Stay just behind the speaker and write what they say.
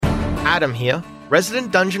Adam here,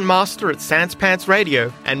 resident dungeon master at Sans Pants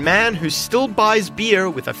Radio, and man who still buys beer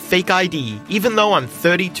with a fake ID, even though I'm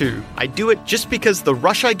 32. I do it just because the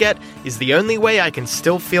rush I get is the only way I can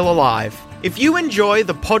still feel alive. If you enjoy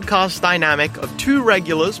the podcast dynamic of two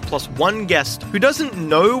regulars plus one guest who doesn't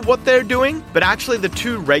know what they're doing, but actually the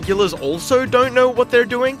two regulars also don't know what they're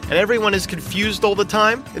doing, and everyone is confused all the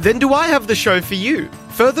time, then do I have the show for you.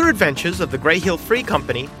 Further Adventures of the Grey Hill Free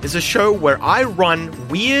Company is a show where I run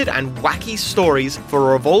weird and wacky stories for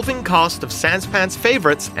a revolving cast of Sans Pants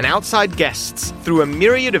favorites and outside guests through a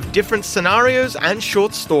myriad of different scenarios and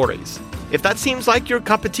short stories. If that seems like your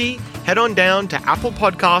cup of tea, head on down to Apple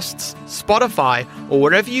Podcasts, Spotify, or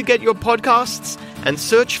wherever you get your podcasts and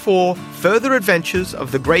search for Further Adventures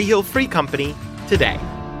of the Grey Hill Free Company today.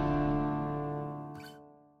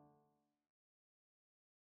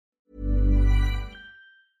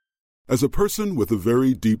 As a person with a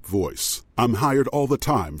very deep voice, I'm hired all the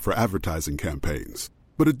time for advertising campaigns.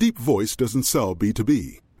 But a deep voice doesn't sell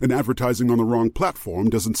B2B, and advertising on the wrong platform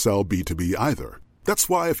doesn't sell B2B either. That's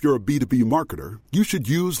why if you're a B2B marketer, you should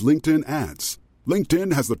use LinkedIn ads.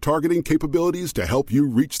 LinkedIn has the targeting capabilities to help you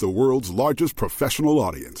reach the world's largest professional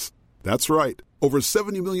audience. That's right, over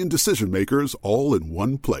 70 million decision makers all in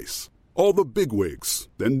one place. All the big wigs,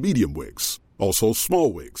 then medium wigs, also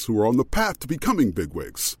small wigs who are on the path to becoming big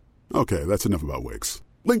wigs. Okay, that's enough about wigs.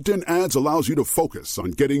 LinkedIn ads allows you to focus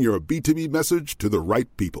on getting your B2B message to the right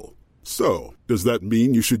people. So, does that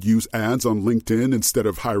mean you should use ads on LinkedIn instead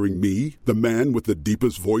of hiring me, the man with the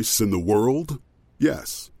deepest voice in the world?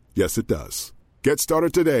 Yes. Yes, it does. Get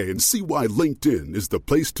started today and see why LinkedIn is the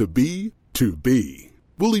place to be to be.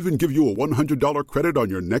 We'll even give you a $100 credit on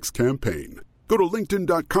your next campaign. Go to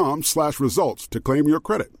linkedin.com/results to claim your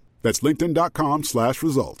credit. That's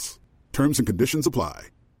linkedin.com/results. Terms and conditions apply.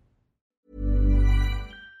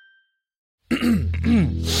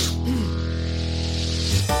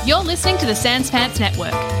 You're listening to the Sans Pants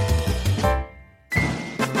Network.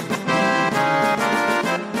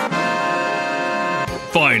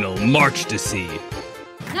 Final March to See.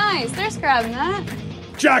 Nice, there's grabbing that.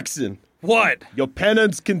 Jackson, What? your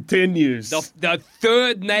penance continues. The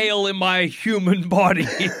third nail in my human body.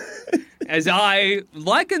 As I,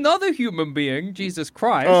 like another human being, Jesus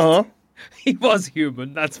Christ, he was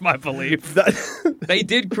human, that's my belief. They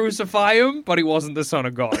did crucify him, but he wasn't the son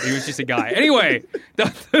of God. He was just a guy. Anyway, the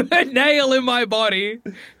third nail in my body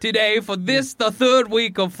today for this, the third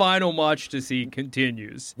week of Final March to See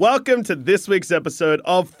continues. Welcome to this week's episode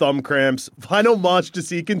of Thumb Cramps. Final March to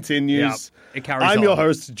See continues. Yep, it carries I'm on. your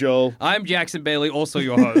host, Joel. I'm Jackson Bailey, also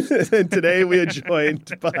your host. And today we are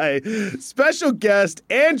joined by special guest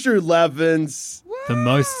Andrew Levins. The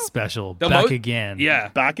most special. Back again. Yeah.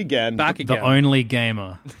 Back again. Back again. The only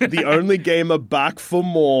gamer. The only gamer back for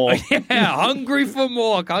more. Yeah, hungry for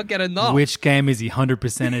more. Can't get enough. Which game is he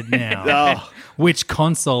 100%ed now? Oh. Which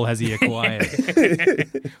console has he acquired?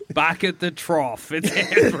 Back at the trough. It's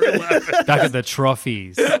Andrew Levins. Back at the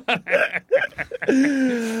trophies.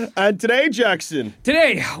 And today, Jackson.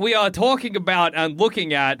 Today, we are talking about and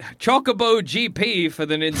looking at Chocobo GP for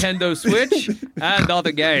the Nintendo Switch and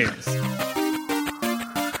other games.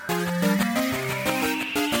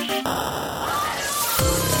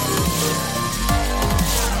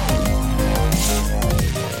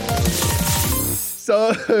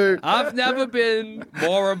 So I've never been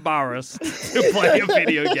more embarrassed to play a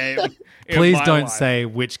video game. in Please my don't life. say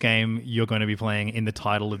which game you're going to be playing in the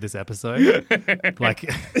title of this episode.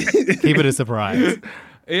 Keep it a surprise.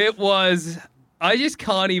 It was... I just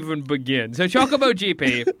can't even begin. So Chocobo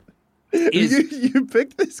GP... you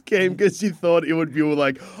picked this game because you thought it would be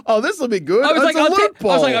like, oh, this will be good. I was It's like, a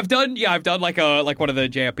loophole. I've done like one of the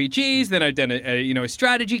JRPGs, then I've done a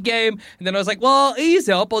strategy game, and then I was like, well, ease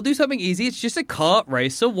up, I'll do something easy. It's just a kart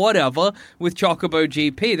race or whatever with Chocobo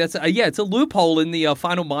GP. That's it's a loophole in the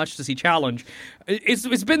Final March to See challenge.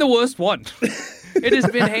 It's been the worst one. It has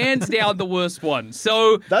been hands down the worst one.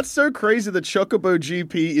 So That's so crazy that Chocobo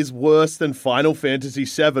GP is worse than Final Fantasy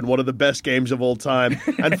VII, one of the best games of all time,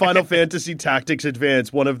 and Final Fantasy Tactics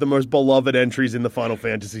Advance, one of the most beloved entries in the Final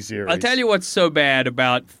Fantasy series. I'll tell you what's so bad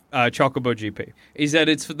about Chocobo GP is that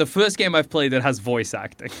it's the first game I've played that has voice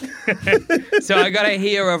acting. So I gotta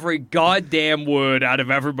hear every goddamn word out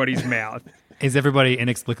of everybody's mouth. Is everybody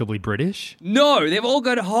inexplicably British? No, they've all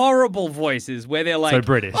got horrible voices where they're like, So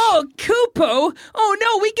British. "Oh, Kupo! Oh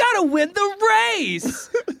no, we gotta win the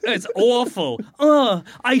race!" It's awful.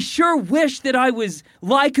 I sure wish that I was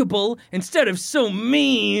likable instead of so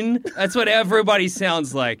mean. That's what everybody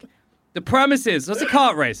sounds like. The premise is, it's a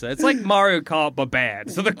kart racer. It's like Mario Kart, but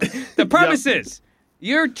bad. So the premise is,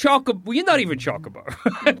 You're Chocobo. Well, you're not even Chocobo,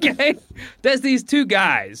 okay? There's these two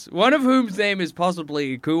guys, one of whom's name is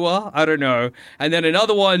possibly Ikua, I don't know, and then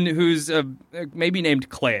another one who's maybe named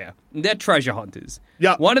Claire. They're treasure hunters.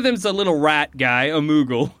 Yeah. One of them's a little rat guy, a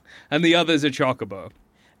Moogle, and the other's a Chocobo.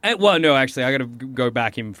 Well, no, actually, I gotta go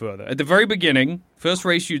back even further. At the very beginning, first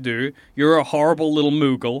race you do, you're a horrible little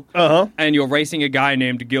Moogle, and you're racing a guy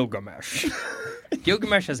named Gilgamesh.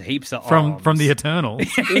 Gilgamesh has heaps of arms. From the Eternals.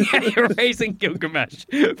 Yeah, you're racing Gilgamesh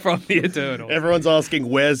from the Eternals. Everyone's asking,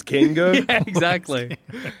 where's Kingo? Yeah, exactly.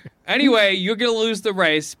 Anyway, you're going to lose the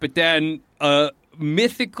race, but then a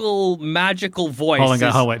mythical, magical voice. Hold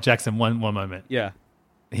on, wait, Jackson, one moment. Yeah.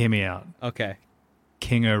 Hear me out. Okay.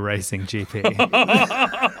 Kingo Racing GP.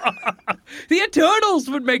 The Eternals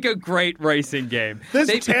would make a great racing game. There's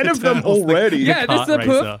 10 of them already. Yeah, that's kart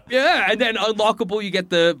racer. yeah, and then unlockable, you get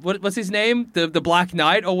the what's his name, the Black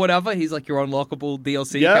Knight or whatever. He's like your unlockable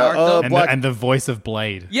DLC character. And the voice of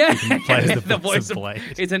Blade. Yeah, you can play as the voice of Blade.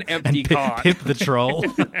 It's an empty card. Pip the troll.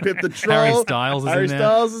 Pip the troll. Harry Styles is Harry in there.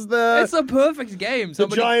 Styles is there. It's a perfect game. The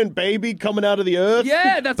giant baby coming out of the earth.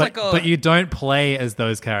 Yeah, that's But you don't play as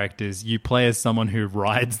those characters. You play as someone who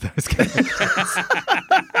rides those characters.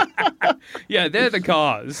 Yeah, they're the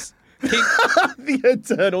cars. The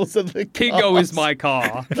Eternals are the Kingo cars. is my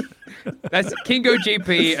car. That's Kingo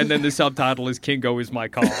GP, and then the subtitle is Kingo is my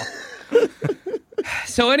car.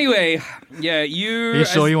 So anyway, yeah, you... Are you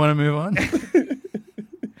sure you want to move on?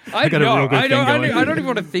 I got a real good thing going. I don't even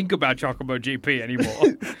want to think about Chocobo GP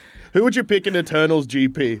anymore. Who would you pick in Eternals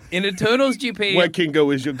GP? In Eternals GP... Where Kingo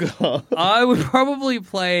is your car. I would probably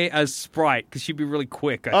play as Sprite, because she'd be really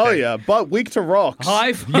quick, I think. Yeah, but weak to rocks.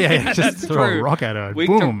 High Yeah, just that's throw true. a rock at her. Weak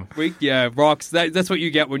Boom. Rocks. That's what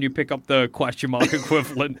you get when you pick up the question mark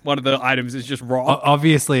equivalent. One of the items is just rock.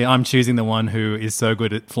 Obviously, I'm choosing the one who is so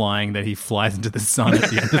good at flying that he flies into the sun at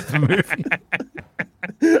the end of the movie.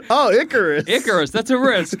 Oh, Icarus. Icarus, that's a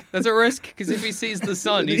risk. That's a risk, because if he sees the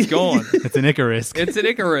sun, he's gone. It's an Icarus. It's an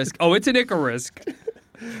Icarus. Oh, it's an Icarus.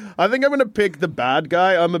 I think I'm going to pick the bad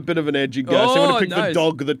guy. I'm a bit of an edgy guy, so I'm going to pick the nice.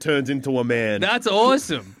 dog that turns into a man. That's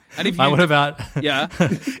awesome. And if you... What about Yeah.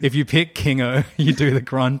 if you pick Kingo, you do the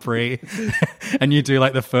Grand Prix, and you do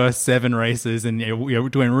like the first 7 races, and you're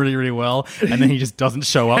doing really, really well, and then he just doesn't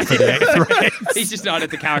show up for the 8th race. He's just not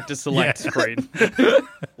at the character select screen.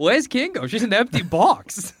 Where's Kingo? She's an empty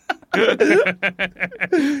box.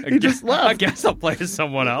 He just left. I guess I'll play as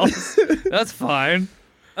someone else. That's fine.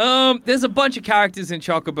 There's a bunch of characters in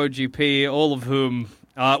Chocobo GP, all of whom...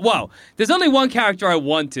 there's only one character I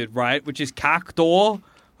wanted, right? Which is Cactor,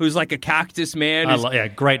 who's like a cactus man.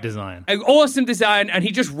 Great design. An awesome design, and he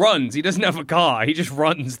just runs. He doesn't have a car. He just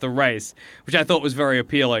runs the race, which I thought was very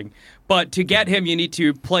appealing. But to get him, you need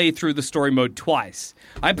to play through the story mode twice.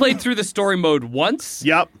 I played through the story mode once.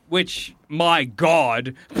 Yep. Which, my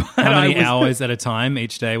God. How many hours at a time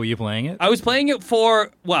each day were you playing it? I was playing it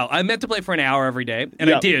for, I meant to play for an hour every day, and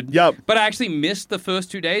I did. Yep. But I actually missed the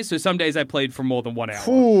first 2 days, so some days I played for more than 1 hour.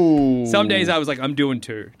 Ooh. Some days I was like, I'm doing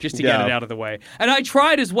 2, just to get it out of the way. And I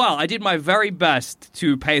tried as well. I did my very best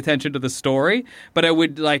to pay attention to the story, but I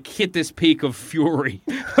would hit this peak of fury.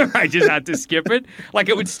 I just had to skip it.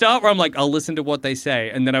 It would start where I'm like, I'll listen to what they say,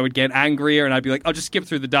 and then I would get angrier, and I'd be like, I'll just skip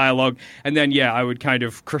through the dialogue, and then I would kind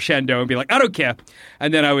of crescendo and be like, I don't care.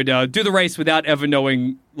 And then I would do the race without ever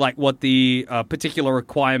knowing what the particular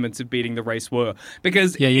requirements of beating the race were.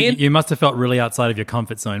 Because you must have felt really outside of your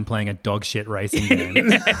comfort zone playing a dog shit racing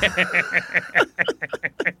game.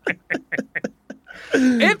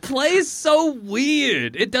 It plays so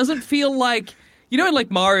weird. It doesn't feel like, in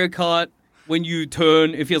Mario Kart, when you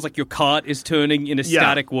turn, it feels like your cart is turning in a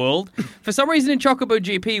static world. For some reason in Chocobo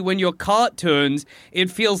GP, when your cart turns,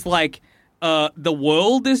 it feels like the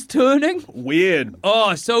world is turning. Weird.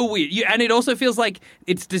 Oh, so weird. And it also feels like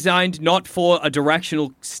it's designed not for a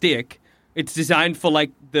directional stick. It's designed for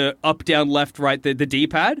the up, down, left, right, the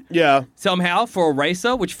D-pad. Yeah. Somehow for a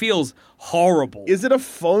racer, which feels horrible. Is it a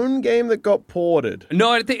phone game that got ported?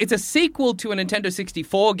 No, I think it's a sequel to a Nintendo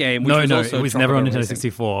 64 game. Which It was never on Nintendo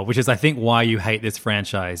 64, which is, I think, why you hate this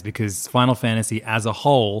franchise, because Final Fantasy as a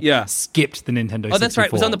whole skipped the Nintendo 64. Oh, that's right.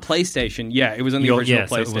 It was on the PlayStation. Yeah, it was on the original PlayStation.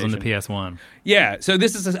 So it was on the PS1. Yeah, so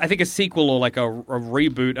this is, I think, a sequel or a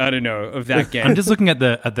reboot, I don't know, of that game. I'm just looking at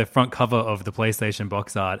the front cover of the PlayStation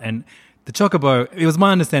box art, and the Chocobo, it was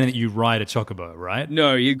my understanding that you ride a Chocobo, right?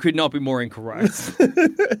 No, you could not be more incorrect.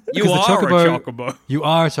 You are a Chocobo. You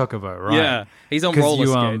are a Chocobo, right? Yeah, he's on roller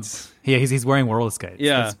skates. Yeah, he's wearing roller skates.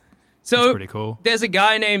 Yeah. That's pretty cool. There's a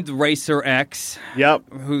guy named Racer X.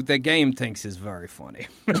 Yep. Who the game thinks is very funny.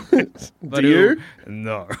 Do you?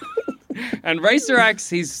 No. And Racer X,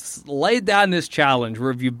 he's laid down this challenge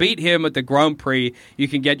where if you beat him at the Grand Prix, you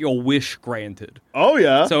can get your wish granted. Oh,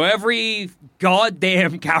 yeah. So every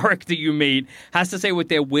goddamn character you meet has to say what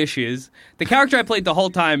their wish is. The character I played the whole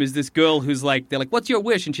time is this girl who's like, they're like, what's your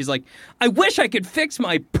wish? And she's like, I wish I could fix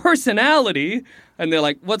my personality. And they're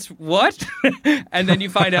like, what? And then you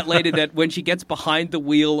find out later that when she gets behind the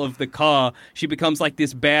wheel of the car, she becomes like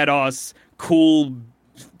this badass, cool,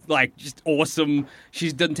 like just awesome.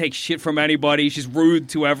 She doesn't take shit from anybody. She's rude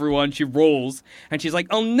to everyone. She rules. And she's like,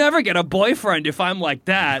 I'll never get a boyfriend if I'm like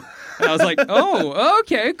that. And I was like, oh,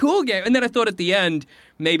 okay, cool game. And then I thought at the end,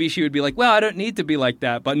 maybe she would be like, well, I don't need to be like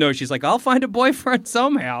that. But no, she's like, I'll find a boyfriend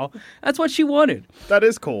somehow. That's what she wanted. That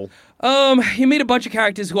is cool. You meet a bunch of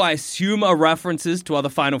characters who I assume are references to other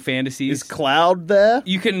Final Fantasies. Is Cloud there?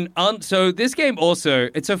 You can, so this game also,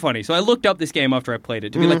 it's so funny. So I looked up this game after I played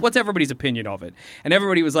it to be like, what's everybody's opinion of it? And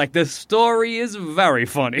everybody was like, the story is very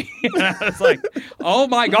funny. And I was like, oh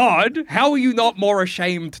my God, how are you not more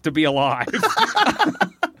ashamed to be alive?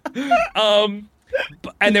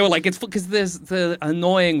 And they were like, it's because there's the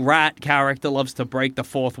annoying rat character loves to break the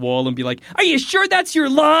fourth wall and be like, are you sure that's your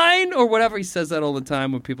line? Or whatever. He says that all the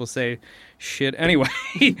time when people say shit. Anyway,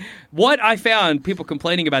 what I found people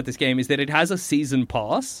complaining about this game is that it has a season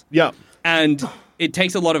pass. Yeah. And it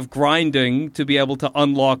takes a lot of grinding to be able to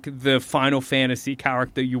unlock the Final Fantasy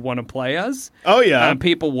character you want to play as. Oh, yeah. And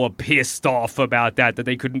people were pissed off about that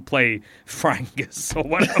they couldn't play Frangus or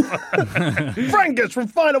whatever. Frangus from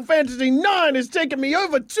Final Fantasy IX is taking me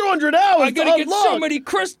over 200 hours I gotta to get unlock. so many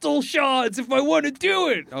crystal shards if I want to do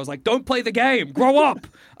it. I was like, don't play the game. Grow up.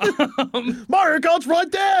 Mario Kart's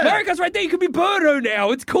right there. Mario Kart's right there. You can be Birdo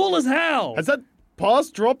now. It's cool as hell. Has that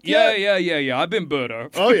pass dropped Yeah. yet? I've been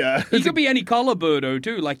Birdo. Oh, yeah. You could be any color Birdo,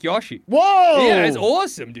 too, like Yoshi. Whoa! Yeah, it's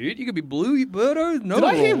awesome, dude. You could be blue Birdo. No Did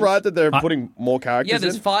I hear rules. right that they're putting more characters Yeah,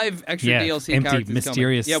 there's in? 5 extra DLC empty, characters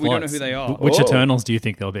mysterious coming. Yeah, we don't know slots. who they are. Which Oh. Eternals do you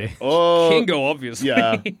think they'll be? Oh, Kingo, obviously.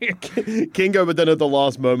 Yeah. Kingo, but then at the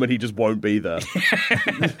last moment, he just won't be there.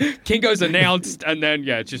 Kingo's announced, and then,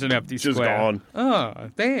 yeah, it's just an empty Just square. gone. Oh,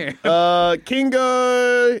 there.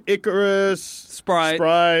 Kingo, Icarus,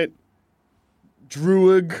 Sprite.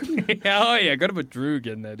 Druid, Oh, yeah, gotta put Droog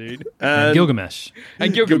in there, dude. and Gilgamesh.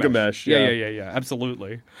 And Gilgamesh. Gilgamesh, Yeah,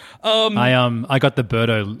 absolutely. I got the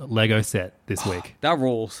Birdo Lego set this week. That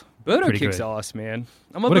rules. Birdo Pretty kicks good. ass, man.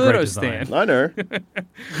 I'm a What a great Birdo design. stan. I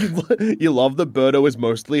know. You love that Birdo is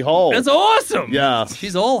mostly whole. That's awesome. Yeah.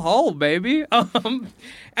 She's all whole, baby.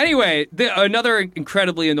 Anyway, another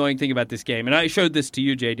incredibly annoying thing about this game, and I showed this to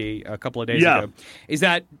you, JD, a couple of days Yeah. ago, is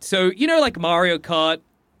that, so, you know, like Mario Kart,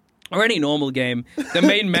 or any normal game, the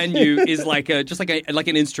main menu is like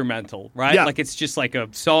an instrumental, right? Yeah. Like it's just like a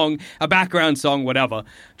song, a background song, whatever.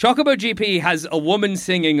 Chocobo GP has a woman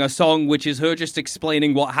singing a song which is her just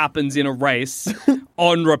explaining what happens in a race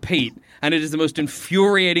on repeat. And it is the most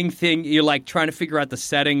infuriating thing. You're like trying to figure out the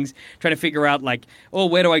settings, trying to figure out like, oh,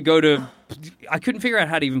 where do I go to? I couldn't figure out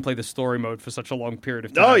how to even play the story mode for such a long period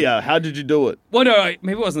of time. Oh, yeah. How did you do it? Well, no,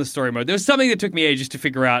 maybe it wasn't the story mode. There was something that took me ages to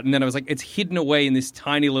figure out, and then I was like, it's hidden away in this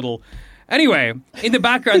tiny little... Anyway, in the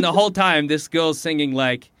background the whole time, this girl's singing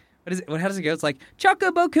like... What is it? How does it go? It's like,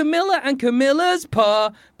 Chocobo Camilla and Camilla's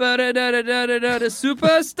paw, ba-da-da-da-da-da-da,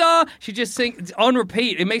 superstar. She just sings on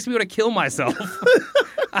repeat. It makes me want to kill myself.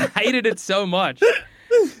 I hated it so much.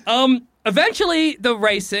 Eventually, the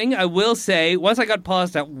racing, I will say, once I got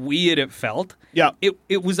past how weird it felt, Yeah.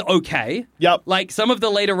 it was okay. Yep. Like some of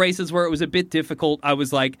the later races where it was a bit difficult, I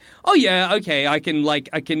was like, oh yeah, okay, I can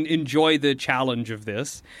enjoy the challenge of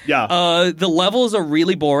this. Yeah. The levels are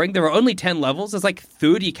really boring. There are only 10 levels. There's like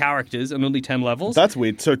 30 characters and only 10 levels. That's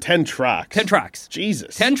weird. So 10 tracks. 10 tracks.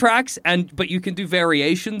 Jesus. 10 tracks, but you can do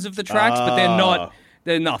variations of the tracks, but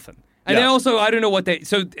they're nothing. And Yeah. then also, I don't know what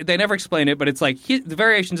so they never explain it, but it's like, the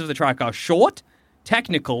variations of the track are short,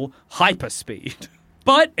 technical, hyperspeed.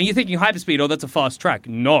 And you're thinking hyperspeed, oh, that's a fast track.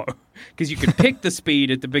 No, because you can pick the speed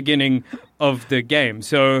at the beginning of the game.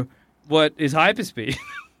 So what is hyperspeed?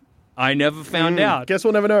 I never found out. Guess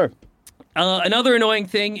we'll never know. Another annoying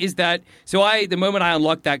thing is that, the moment I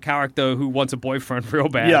unlocked that character who wants a boyfriend real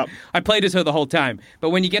bad, Yeah. I played as her the whole time. But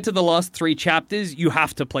when you get to the last 3 chapters, you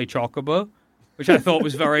have to play Chocobo, which I thought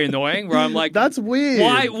was very annoying, where I'm like... That's weird.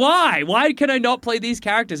 Why? Why can I not play these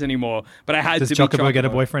characters anymore? But I had Does to be Chocobo get a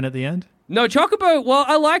boyfriend at the end? No, Chocobo, well,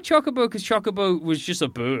 I like Chocobo because Chocobo was just a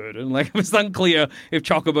bird. And like it was unclear if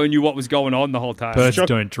Chocobo knew what was going on the whole time. Birds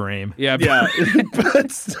don't dream. Yeah, Yeah,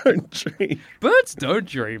 birds don't dream. birds don't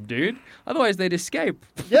dream, dude. Otherwise, they'd escape.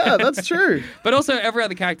 Yeah, that's true. But also, every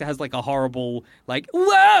other character has like a horrible, like,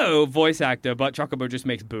 whoa, voice actor, but Chocobo just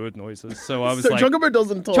makes bird noises. So I was like, Chocobo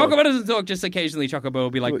doesn't talk. Chocobo doesn't talk, just occasionally Chocobo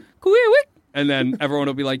will be like, "Queewick," and then everyone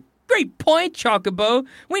will be like, "Great point, Chocobo.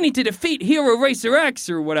 We need to defeat Hero Racer X,"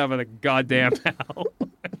 or whatever the goddamn hell.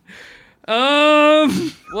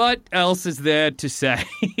 What else is there to say?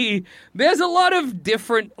 There's a lot of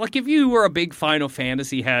different, like if you were a big Final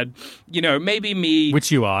Fantasy head, you know, maybe me.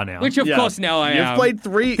 Which you are now. Which of course now I am. You've played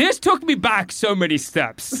 3. This took me back so many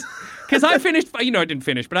steps. Because I finished, I didn't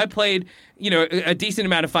finish, but I played, a decent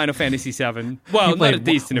amount of Final Fantasy VII. Well, not a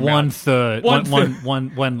decent amount.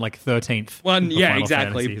 1/3, like 13th. Yeah,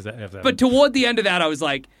 exactly. But toward the end of that, I was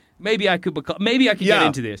like, maybe I could get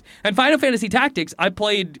into this. And Final Fantasy Tactics, I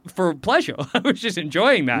played for pleasure. I was just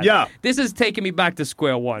enjoying that. Yeah. This has taken me back to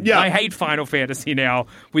square one. Yeah. I hate Final Fantasy now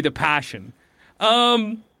with a passion.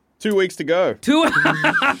 2 weeks to go.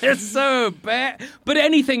 It's so bad. But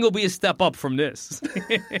anything will be a step up from this.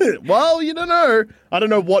 Well, you don't know. I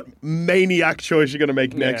don't know what maniac choice you're going to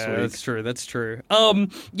make next week. That's true.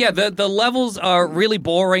 The levels are really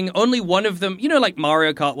boring. Only one of them, like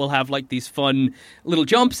Mario Kart will have like these fun little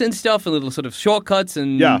jumps and stuff and little sort of shortcuts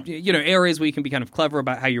and, areas where you can be kind of clever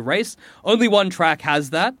about how you race. Only one track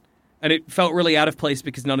has that. And it felt really out of place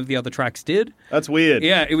because none of the other tracks did. That's weird.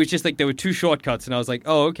 Yeah, it was just like there were 2 shortcuts, and I was like,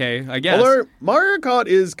 oh, okay, I guess. Although Mario Kart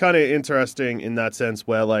is kind of interesting in that sense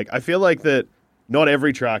where, like, I feel like that not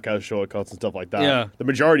every track has shortcuts and stuff like that. Yeah. The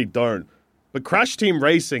majority don't. But Crash Team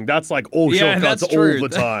Racing, that's like all shortcuts all the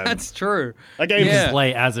time. That's true. That game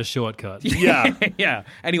Play as a shortcut. Yeah. Yeah.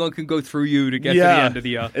 Anyone can go through you to get to the end of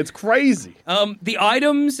the... It's crazy. The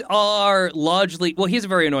items are largely... Well, here's a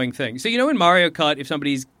very annoying thing. So, in Mario Kart, if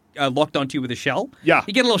somebody's locked onto you with a shell. Yeah.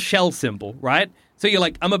 You get a little shell symbol, right? So you're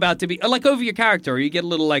like, I'm about to be, like over your character, you get a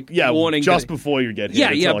little like warning. Just before you get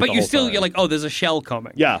hit. Yeah, like but you're like, oh, there's a shell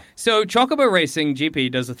coming. Yeah. So Chocobo Racing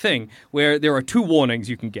GP does a thing where there are 2 warnings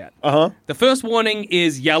you can get. Uh-huh. The first warning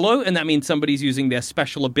is yellow, and that means somebody's using their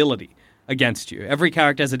special ability against you. Every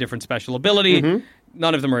character has a different special ability. Mm-hmm.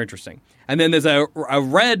 None of them are interesting. And then there's a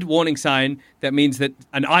red warning sign that means that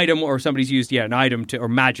an item or somebody's used, an item or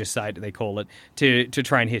magicite, they call it, to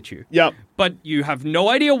try and hit you. Yep. But you have no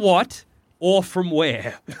idea what or from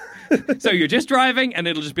where. So you're just driving and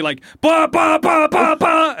it'll just be like, ba, ba, ba, ba,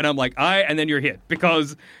 ba. And I'm like, and then you're hit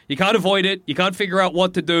because you can't avoid it. You can't figure out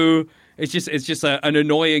what to do. It's just an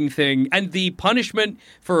annoying thing. And the punishment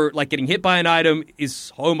for like getting hit by an item is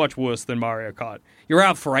so much worse than Mario Kart. You're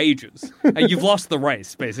out for ages. And you've lost the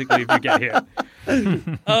race, basically, if you get hit.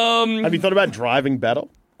 Have you thought about driving better?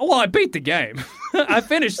 Well, I beat the game. I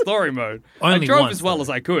finished story mode. I drove as well as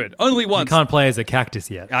I could. Only once. You can't play as a cactus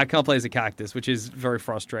yet. I can't play as a cactus, which is very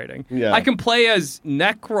frustrating. Yeah. I can play as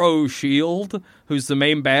Necro Shield, who's the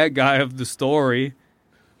main bad guy of the story.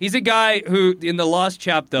 He's a guy who, in the last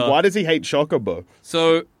chapter... Why does he hate Chocobo?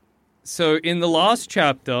 So in the last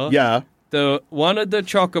chapter... Yeah. One of the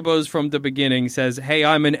Chocobos from the beginning says, hey,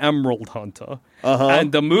 I'm an emerald hunter. Uh-huh.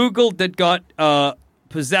 And the Moogle that got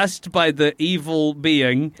possessed by the evil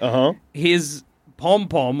being, his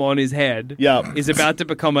pom-pom on his head is about to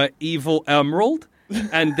become an evil emerald.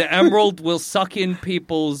 And the emerald will suck in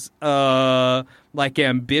people's ambition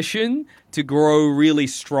to grow really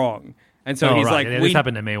strong. And so he's like... This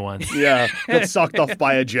happened to me once. Yeah, got sucked off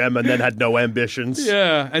by a gem and then had no ambitions.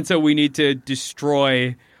 Yeah, and so we need to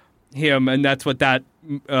destroy him, and that's what that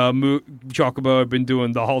Chocobo had been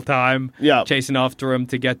doing the whole time. Yeah. Chasing after him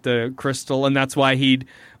to get the crystal, and that's why he'd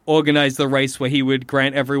organize the race where he would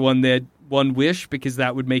grant everyone their one wish, because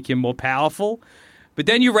that would make him more powerful. But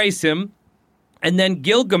then you race him, and then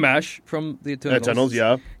Gilgamesh from the Eternals,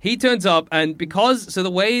 he turns up, and so the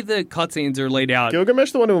way the cutscenes are laid out...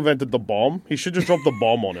 Gilgamesh the one who invented the bomb? He should just drop the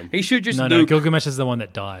bomb on him. He should just No, Gilgamesh is the one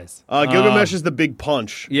that dies. Gilgamesh is the big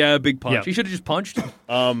punch. Yeah, big punch. Yep. He should have just punched him.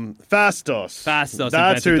 Fastos.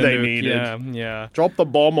 That's who the they nuke. needed. Yeah. Drop the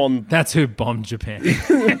bomb on... That's who bombed Japan.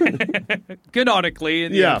 Canonically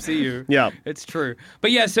in the MCU. Yeah. It's true. But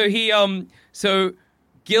yeah, so he... So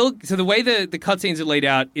the way the cutscenes are laid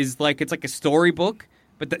out is like it's like a storybook,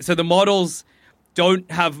 but so the models don't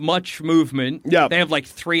have much movement. Yeah. They have like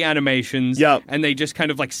 3 animations. Yeah. And they just kind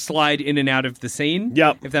of like slide in and out of the scene.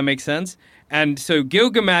 Yeah. If that makes sense. And so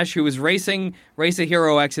Gilgamesh, who was racing Racer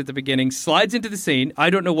Hero X at the beginning, slides into the scene. I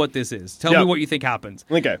don't know what this is. Tell me what you think happens.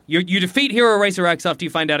 Okay. You defeat Hero Racer X after you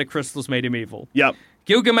find out a crystal's made him evil. Yep.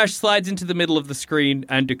 Gilgamesh slides into the middle of the screen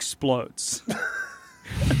and explodes.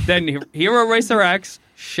 Then Hero Racer X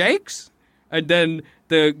shakes, and then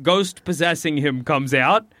the ghost possessing him comes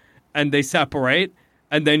out, and they separate,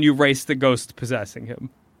 and then you race the ghost possessing him,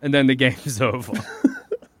 and then the game's over.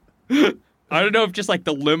 I don't know if just like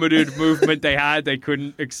the limited movement they had, they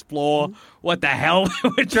couldn't explore what the hell they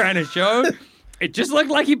were trying to show. It just looked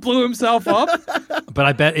like he blew himself up. But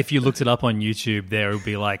I bet if you looked it up on YouTube, there would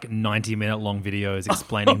be like 90-minute long videos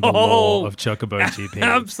explaining the lore of Chocobo GP.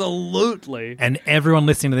 Absolutely. And everyone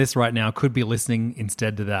listening to this right now could be listening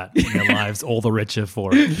instead to that in their lives all the richer for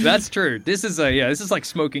it. That's true. This is like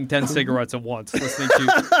smoking 10 cigarettes at once, listening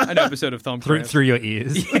to an episode of Thumb Cramps. Through your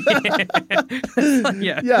ears.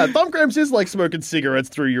 Yeah, Thumb Cramps is like smoking cigarettes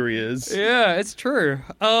through your ears. Yeah, it's true.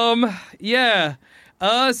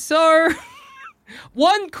 So...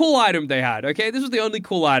 One cool item they had, okay? This was the only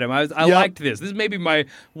cool item. I liked this. This is maybe my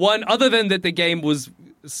one, other than that the game was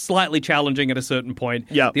slightly challenging at a certain point.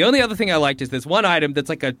 Yeah. The only other thing I liked is there's one item that's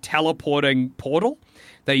like a teleporting portal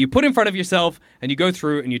that you put in front of yourself and you go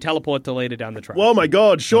through and you teleport to later down the track. Oh my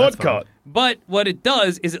god, shortcut. But what it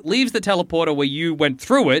does is it leaves the teleporter where you went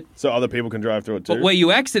through it. So other people can drive through it too? But where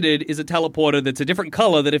you exited is a teleporter that's a different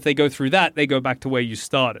color that if they go through that, they go back to where you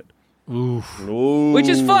started. Ooh. Which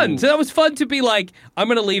is fun. So that was fun to be like, I'm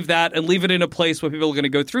going to leave that and leave it in a place where people are going to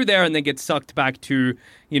go through there and then get sucked back to,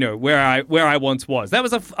 where I once was. That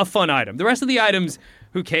was a fun item. The rest of the items,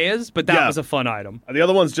 who cares? But that was a fun item. And the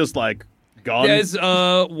other one's just like gone. There's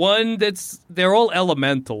one they're all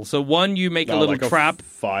elemental. So one, you make a little like trap. A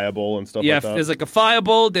fireball and stuff yeah, like that. There's like a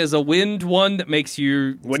fireball. There's a wind one that makes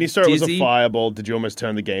you When you saw it was a dizzy. fireball, did you almost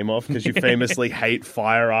turn the game off? Because you famously hate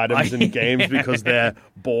fire items in games because they're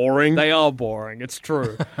boring. They are boring. It's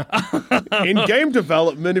true. In game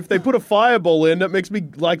development, if they put a fireball in, that makes me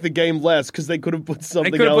like the game less because they could have put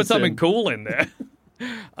something They could have else put something in. cool in there.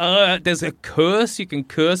 There's a curse. You can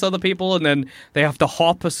curse other people, and then they have to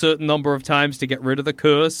hop a certain number of times to get rid of the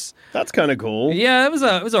curse. That's kind of cool. Yeah, it was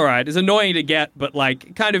all right. It's annoying to get, but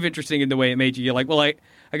like kind of interesting in the way it made you. You're like, well, I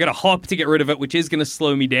got to hop to get rid of it, which is going to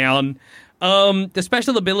slow me down. The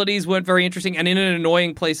special abilities weren't very interesting and in an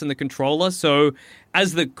annoying place in the controller. So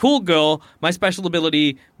as the cool girl, my special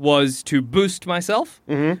ability was to boost myself,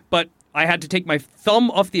 but I had to take my thumb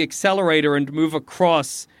off the accelerator and move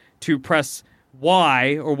across to press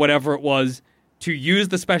Y or whatever it was to use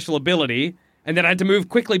the special ability, and then I had to move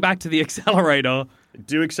quickly back to the accelerator.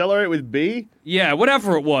 Do you accelerate with B? Yeah,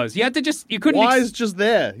 whatever it was. You had to you couldn't... Y is just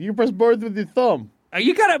there. You press both with your thumb.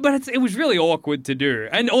 You got it, but it was really awkward to do.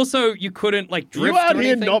 And also, you couldn't, drift You out or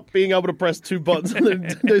here anything. not being able to press two buttons on the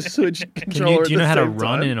Nintendo Switch controller Do you know how to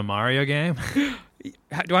run run in a Mario game?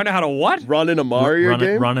 Do I know how to what? Run in a Mario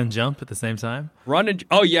game? Run and jump at the same time?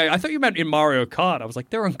 Oh, yeah, I thought you meant in Mario Kart. I was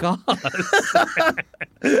like, they're on cars. What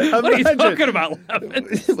are you talking about,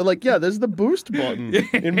 Levins? But like, yeah, there's the boost button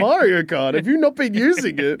in Mario Kart. Have you not been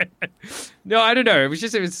using it? No, I don't know. It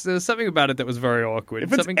was something about it that was very awkward.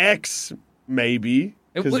 If it's X, maybe.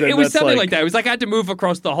 It was something like that. It was like I had to move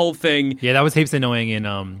across the whole thing. Yeah, that was heaps annoying in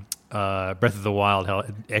Breath of the Wild, how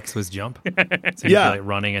X was jump. So you'd be like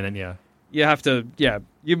running and then, You have to,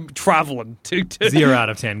 you're traveling to 0 out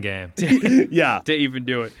of 10 game. Yeah. To even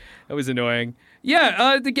do it. That was annoying.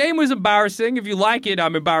 Yeah, the game was embarrassing. If you like it,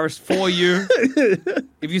 I'm embarrassed for you.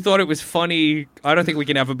 If you thought it was funny, I don't think we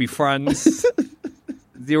can ever be friends.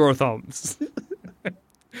 0 thumbs.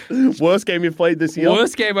 Worst game you've played this year?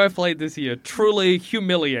 Worst game I've played this year. Truly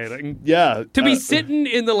humiliating. Yeah. To be sitting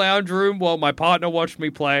in the lounge room while my partner watched me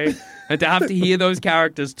play and to have to hear those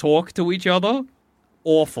characters talk to each other,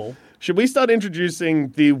 awful. Should we start introducing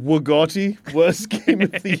the Wagotti worst game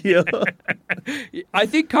of the year? I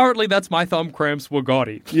think currently that's my Thumb Cramps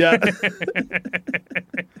Wagotti. Yeah.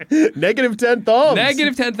 Negative 10 thumbs.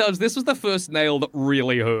 Negative 10 thumbs. This was the first nail that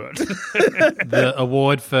really hurt. The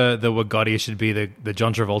award for the Wagotti should be the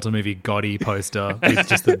John Travolta movie Gotti poster with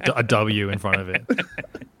just a W in front of it.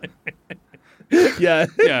 Yeah.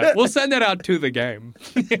 Yeah, we'll send that out to the game.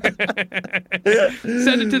 Send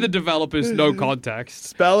it to the developers, no context.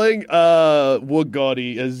 Spelling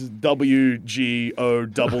Wagotti as WGOTTI.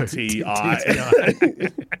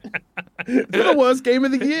 The worst game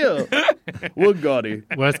of the year. Wagotti.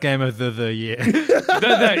 Worst game of the year.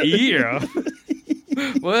 The year.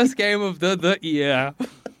 Worst game of the year.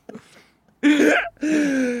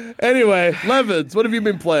 Anyway, Levins, what have you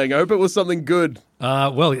been playing? I hope it was something good.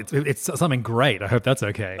 Well, it's something great. I hope that's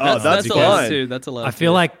okay. Oh, that's allowed fine. too. That's allowed. I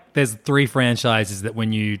feel too. like there's 3 franchises that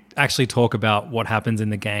when you actually talk about what happens in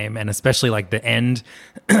the game, and especially like the end,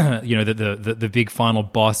 the big final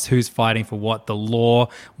boss, who's fighting for what, the lore,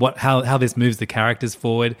 how this moves the characters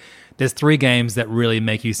forward. There's 3 games that really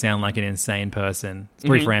make you sound like an insane person.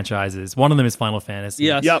 3 franchises. One of them is Final Fantasy.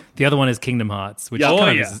 Yes. Yep. The other one is Kingdom Hearts, which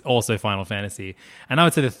is also Final Fantasy. And I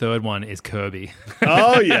would say the third one is Kirby.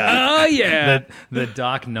 Oh, yeah. Oh, yeah. the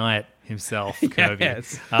Dark Knight himself, Kirby.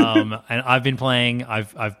 Yes. And I've been playing.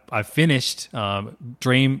 I've finished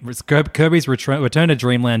Kirby's Return to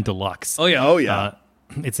Dreamland Deluxe. Oh, yeah. Oh, yeah.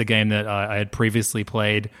 It's a game that I had previously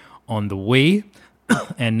played on the Wii,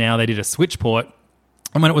 and now they did a Switch port.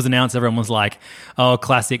 And when it was announced, everyone was like, "Oh,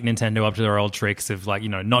 classic Nintendo up to their old tricks of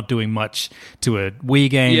not doing much to a Wii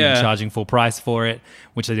game and charging full price for it,"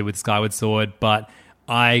 which they did with Skyward Sword. But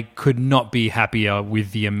I could not be happier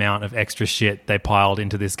with the amount of extra shit they piled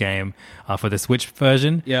into this game for the Switch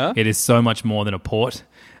version. Yeah. It is so much more than a port.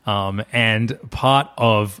 And part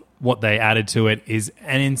of what they added to it is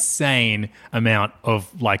an insane amount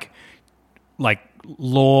of like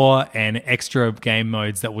lore and extra game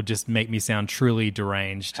modes that will just make me sound truly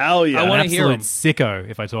deranged. Hell yeah. I want to hear Absolute sicko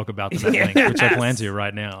if I talk about them at length, which I plan to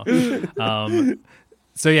right now.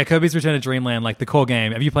 So yeah, Kirby's Return to Dreamland, like the core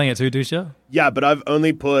game. Have you playing it too, Dusha? Yeah, but I've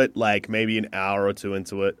only put like maybe an hour or 2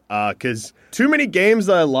 into it because too many games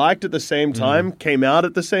that I liked at the same time came out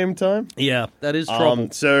at the same time. Yeah, that is trouble.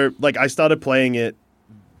 So like I started playing it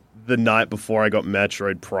the night before I got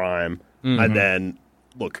Metroid Prime, and then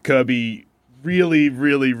look, Kirby really,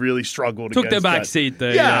 really, really struggled. Took the against back that. seat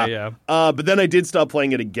there. Yeah. But then I did start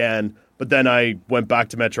playing it again. But then I went back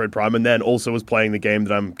to Metroid Prime and then also was playing the game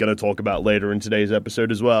that I'm going to talk about later in today's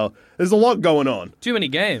episode as well. There's a lot going on. Too many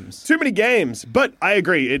games. Too many games. But I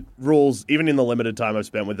agree. It rules. Even in the limited time I've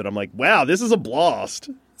spent with it, I'm like, wow, this is a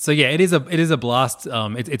blast. So yeah, it is a blast.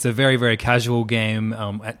 It's a very, very casual game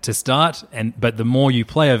to start, but the more you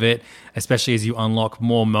play of it, especially as you unlock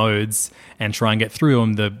more modes and try and get through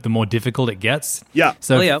them, the more difficult it gets. Yeah.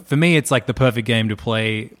 So for me, it's like the perfect game to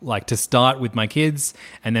play, like to start with my kids,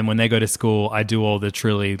 and then when they go to school, I do all the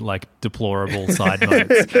truly like deplorable side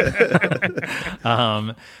modes.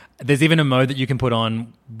 There's even a mode that you can put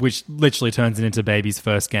on which literally turns it into baby's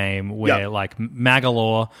first game where like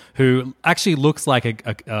Magalore, who actually looks like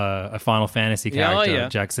a Final Fantasy character,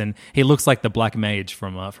 Jackson, he looks like the Black Mage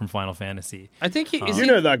from Final Fantasy. I think you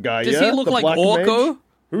know that guy, does he look the like Black Orko? Mage?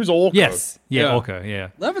 Who's Orko? Yes. Yeah, Yeah. Orko, yeah.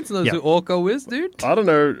 Levins knows who Orko is, dude. I don't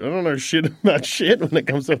know shit about shit when it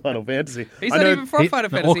comes to Final Fantasy. He's I not know- even from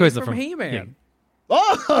Final Fantasy. Orko's He's from from- He-Man. yeah.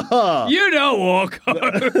 Oh! You know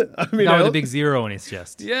Orko. I mean, Guy I with a don't- big 0 on his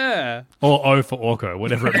chest. Yeah. Or O for Orko,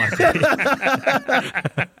 whatever it might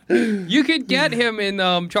be. You could get him in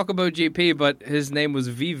Chocobo GP, but his name was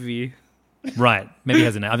Vivi. Right. Maybe he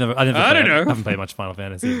has a name. I don't know. know. I haven't played much Final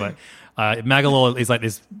Fantasy, but Magalore is like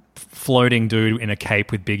this floating dude in a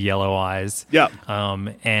cape with big yellow eyes. Yeah.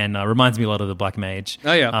 And reminds me a lot of the Black Mage.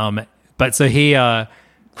 Oh, yeah. But so he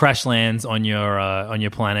crash lands on your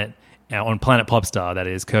planet, on Planet Popstar, that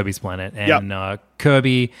is Kirby's planet, and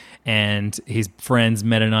Kirby and his friends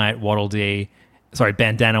Meta Knight,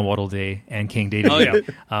 Bandana Waddle Dee, and King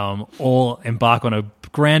Dedede all embark on a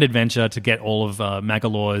grand adventure to get all of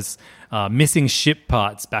Magalore's missing ship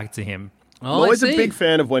parts back to him. I'm always a big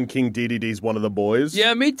fan of when King Dedede's one of the boys.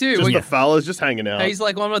 Yeah, me too. Just Well, the fellas just hanging out. he's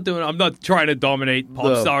like, well, I'm not trying to dominate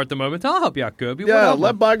Popstar at the moment. I'll help you out, Kirby. yeah, Whatever.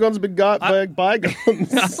 let bygones be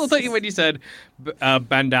bygones. I still think when you said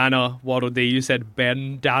Bandana Waddle Dee, you said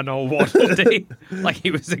Bandana Waddle Dee. Like he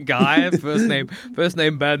was a guy. First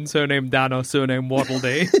name Ben, surname Dana, surname Waddle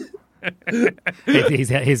Dee.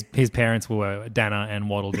 His parents were Dana and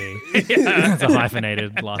Waddle Dee. It's a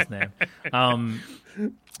hyphenated last name.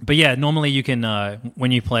 But yeah, normally you can,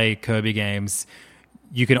 when you play Kirby games,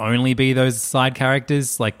 you can only be those side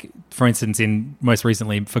characters. Like, for instance, in most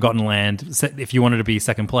recently Forgotten Land, if you wanted to be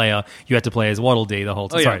second player, you had to play as Waddle Dee the whole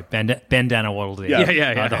time. Sorry, Bandana Waddle Dee.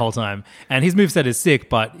 The whole time. And his moveset is sick,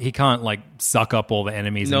 but he can't, like, suck up all the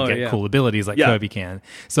enemies and get cool abilities like Kirby can.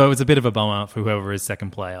 So it was a bit of a bummer for whoever is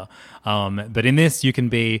second player. But in this, you can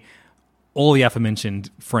be all the aforementioned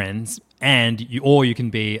friends, and you can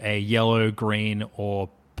be a yellow, green, or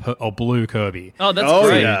blue Kirby. Oh, that's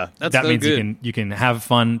great. Yeah. That's that so means good. you can have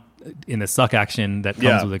fun in the suck action that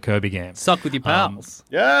comes with a Kirby game. Suck with your pals.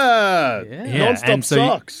 Yeah. Non-stop and so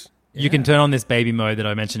sucks. You can turn on this baby mode that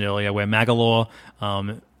I mentioned earlier, where Magalore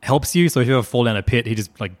helps you. So if you ever fall down a pit, he just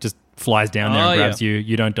flies down there and grabs you.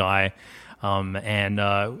 You don't die. And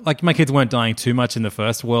like my kids weren't dying too much in the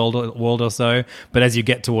first world or so, but as you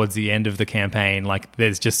get towards the end of the campaign, like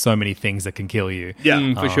there's just so many things that can kill you.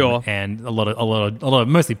 Yeah, for sure. And a lot of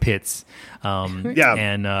mostly pits. And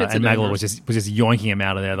Magalor was just yoinking him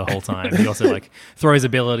out of there the whole time. He also like throws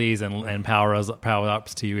abilities and power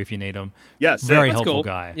ups to you if you need them. Yes, very that's helpful cool.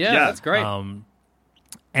 guy. Yeah, that's great.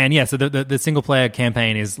 And yeah, so the single player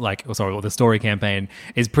campaign is like, or the story campaign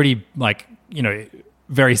is pretty like,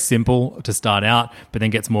 very simple to start out, but then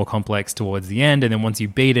gets more complex towards the end. And then once you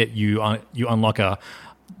beat it, you unlock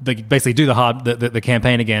basically do the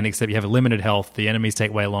campaign again, except you have a limited health. The enemies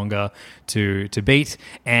take way longer to beat,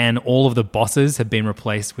 and all of the bosses have been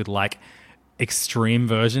replaced with like extreme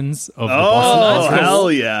versions of the bosses. Oh,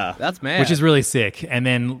 hell yeah. That's mad. Which is really sick. And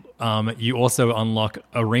then you also unlock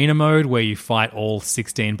arena mode where you fight all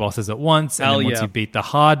 16 bosses at once. And then once you beat the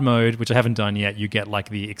hard mode, which I haven't done yet, you get like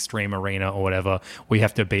the extreme arena or whatever, where you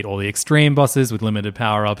have to beat all the extreme bosses with limited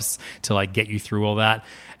power-ups to like get you through all that.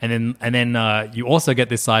 And then you also get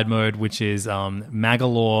this side mode, which is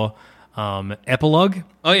Magalor Epilogue.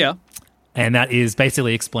 Oh, yeah. And that is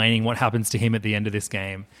basically explaining what happens to him at the end of this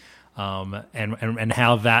game. And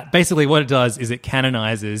how that basically what it does is it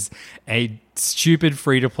canonizes a stupid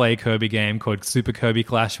free-to-play Kirby game called Super Kirby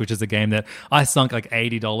Clash, which is a game that I sunk like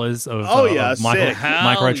 $80 of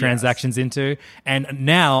microtransactions into, and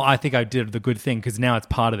now I think I did the good thing because now it's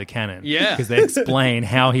part of the canon. Yeah, because they explain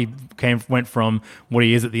how he went from what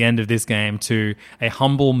he is at the end of this game to a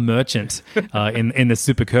humble merchant in the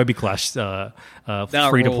Super Kirby Clash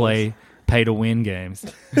free-to-play. Pay-to-win games.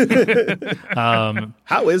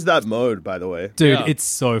 How is that mode, by the way? Dude, it's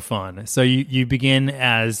so fun. So you begin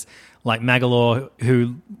as like Magalor,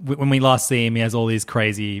 who, when we last see him, he has all these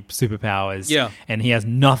crazy superpowers. Yeah. And he has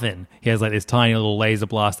nothing. He has like this tiny little laser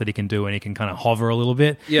blast that he can do, and he can kind of hover a little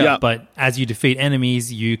bit. Yeah. But as you defeat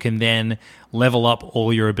enemies, you can then level up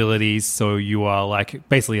all your abilities, so you are like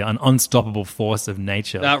basically an unstoppable force of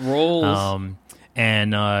nature. That rolls.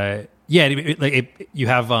 You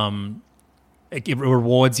have... It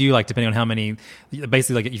rewards you, like, depending on how many...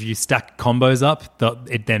 Basically, like, if you stack combos up,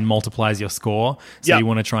 it then multiplies your score. So you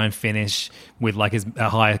want to try and finish with, like, as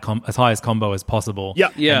highest combo as possible. Yeah.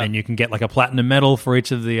 Yeah. And then you can get, like, a platinum medal for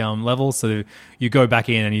each of the levels. So you go back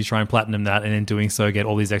in and you try and platinum that, and in doing so, get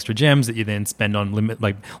all these extra gems that you then spend on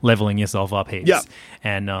leveling yourself up heaps. Yeah.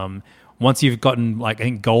 And... once you've gotten, like, I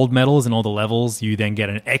think gold medals in all the levels, you then get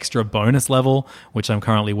an extra bonus level, which I'm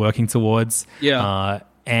currently working towards. Yeah.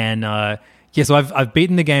 So I've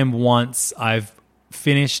beaten the game once. I've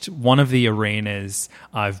finished one of the arenas.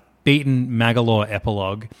 I've beaten Magalor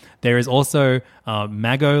Epilogue. There is also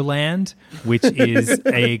Magoland, which is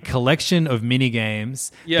a collection of mini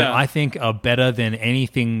games that I think are better than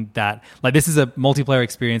anything that... Like, this is a multiplayer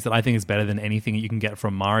experience that I think is better than anything that you can get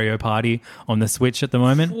from Mario Party on the Switch at the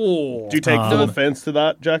moment. Whoa. Do you take full offense to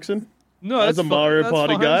that, Jackson? No, as a Mario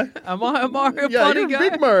Party guy? Am I a Mario Party guy? Yeah, you're a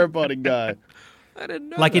big Mario Party guy. I didn't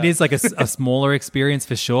know like that. It is like a smaller experience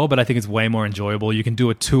for sure, but I think it's way more enjoyable. You can do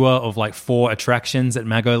a tour of like 4 attractions at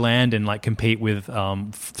Magoland and like compete with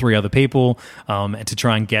 3 other people and to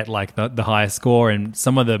try and get like the highest score. And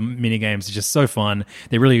some of the mini games are just so fun.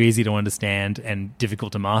 They're really easy to understand and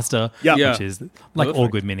difficult to master, which is like all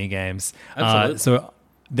good mini games. So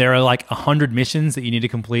there are like 100 missions that you need to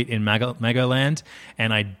complete in Magoland,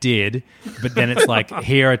 and I did, but then it's like,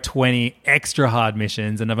 here are 20 extra hard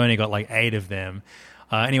missions, and I've only got like 8 of them.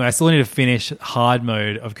 Anyway, I still need to finish hard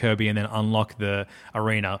mode of Kirby and then unlock the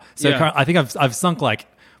arena. So I think I've sunk like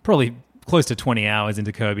probably close to 20 hours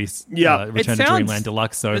into Kirby's Return to Dreamland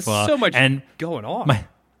Deluxe so far. So much and going on.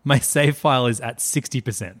 My save file is at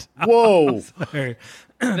 60%. Whoa. So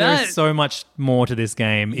there's so much more to this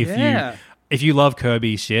game. If you love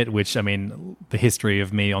Kirby shit, which, I mean, the history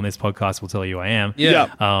of me on this podcast will tell you I am.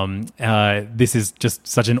 This is just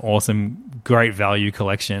such an awesome, great value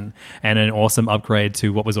collection and an awesome upgrade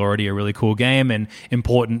to what was already a really cool game and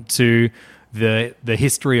important to the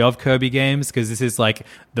history of Kirby games, because this is like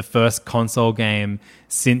the first console game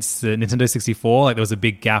since the Nintendo 64. Like, there was a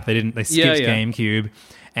big gap. They skipped GameCube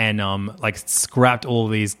and like scrapped all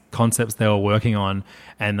these concepts they were working on,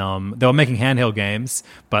 and they were making handheld games,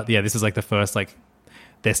 but this is like the first like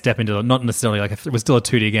their step into not necessarily like it was still a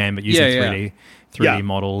 2D game, but using 3D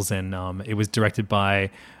models, and it was directed by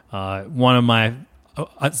one of my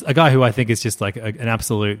a guy who I think is just like an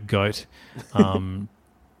absolute goat.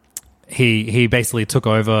 He basically took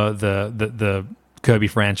over the Kirby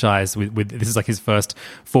franchise with this is like his first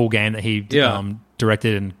full game that he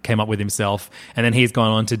directed and came up with himself, and then he's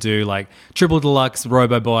gone on to do like Triple Deluxe,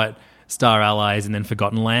 Robobot, Star Allies, and then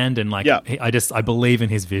Forgotten Land, and like I believe in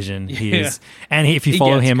his vision. He is, and if you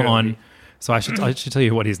follow him on So I should tell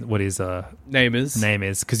you what his Name is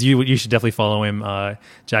because you should definitely follow him,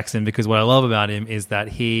 Jackson. Because what I love about him is that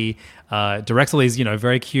he directs all these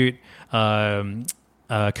very cute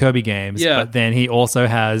Kirby games, but then he also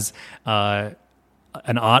has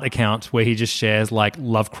an art account where he just shares like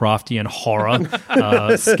Lovecraftian horror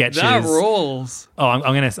sketches. That rules. Oh, I'm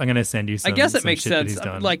gonna send you some. I guess it some makes shit that sense. he's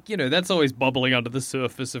done. Like, that's always bubbling under the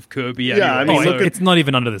surface of Kirby. Yeah, anyway. I mean, it's not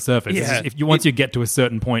even under the surface. Yeah. It's just, once you get to a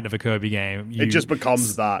certain point of a Kirby game, it just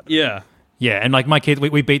becomes that. Yeah. Yeah, and like my kids,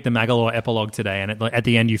 we beat the Magalore epilogue today, and at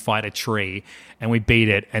the end you fight a tree, and we beat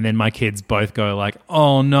it, and then my kids both go like,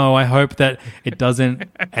 "Oh no, I hope that it doesn't."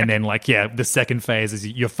 And then the second phase is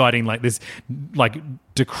you're fighting like this like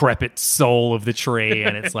decrepit soul of the tree,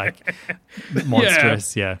 and it's like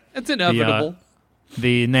monstrous. Yeah, it's inevitable.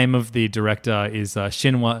 The name of the director is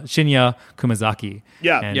Shinya Kumazaki.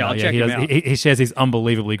 Yeah, and, I'll check him out. He shares these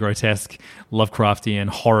unbelievably grotesque Lovecraftian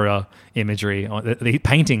horror imagery, the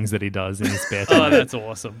paintings that he does in his spare time. Oh, that's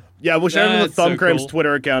awesome. Yeah, we'll share it on the That's so Thumbcramps cool.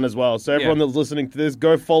 Twitter account as well. So everyone that's listening to this,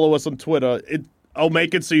 go follow us on Twitter. I'll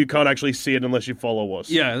make it so you can't actually see it unless you follow us.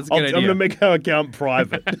 Yeah, that's a good idea. I'm going to make our account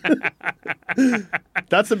private.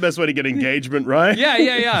 That's the best way to get engagement, right? Yeah.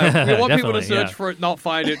 We want people to Definitely, search yeah. for it, not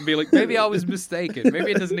find it, and be like, maybe I was mistaken.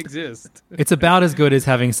 Maybe it doesn't exist. It's about as good as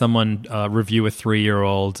having someone review a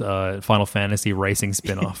 3-year-old Final Fantasy racing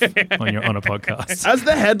spin-off on a podcast. As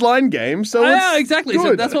the headline game, so Yeah, it's exactly. So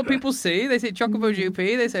good. that's what people see. They say Chocobo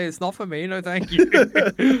GP. They say it's not for me. No, thank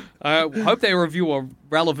you. I hope they review a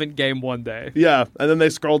relevant game one day. Yeah, and then they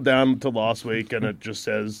scrolled down to last week, and it just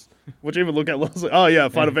says, "What you even look at last week?" Oh yeah,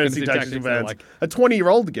 Final Fantasy Tactics Advance, like- a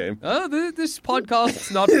 20-year-old game. Oh, this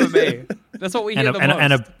podcast's not for me. That's what we hear the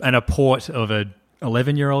most. and a port of a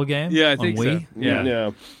 11-year-old game. Yeah, I on think so. Wii.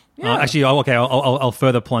 Yeah. Actually, I'll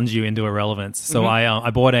further plunge you into irrelevance. So I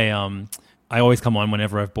bought a I always come on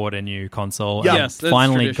whenever I've bought a new console. Yeah. I Yes, that's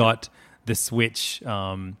finally tradition. got the Switch.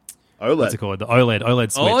 OLED. What's it called? The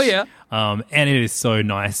OLED Switch. Oh, yeah. And it is so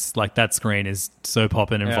nice. Like that screen is so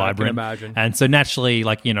poppin' and Yeah, I can vibrant. imagine. And so naturally,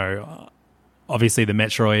 obviously the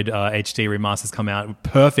Metroid HD remasters come out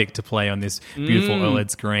perfect to play on this beautiful OLED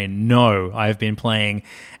screen. No, I have been playing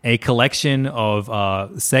a collection of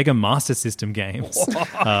Sega Master System games.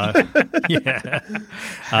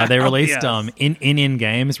 They released yes. in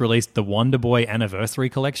games released the Wonder Boy Anniversary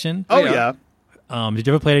Collection. Oh Yeah. yeah. Did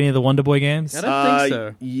you ever play any of the Wonder Boy games? I don't think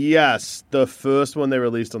so. Yes, the first one they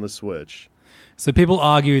released on the Switch. So people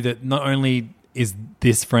argue that not only is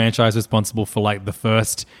this franchise responsible for like the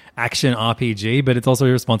first action RPG, but it's also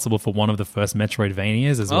responsible for one of the first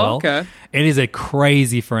Metroidvanias as well. okay. It is a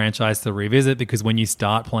crazy franchise to revisit because when you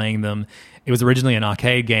start playing them, it was originally an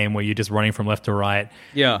arcade game where you're just running from left to right.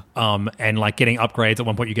 Yeah. And like getting upgrades. At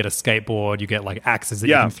one point you get a skateboard, you get like axes that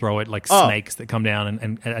you Yeah. can throw at like Oh. snakes that come down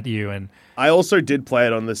and at you. And I also did play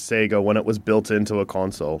it on the Sega when it was built into a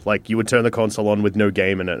console. Like you would turn the console on with no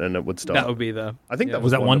game in it, and it would start. That would be the... I think yeah. that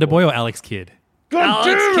was that Wonder Boy or Alex Kidd? God Alex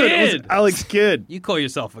damn it! It was Kidd! Alex Kidd. You call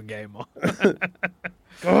yourself a gamer.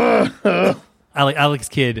 Alex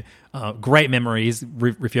Kidd, great memories.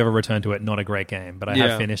 If you ever return to it, not a great game, but I Yeah.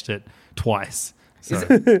 have finished it twice. So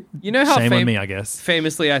You know how shame on me, I guess.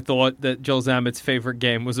 famously I thought that Joel Zammett's favorite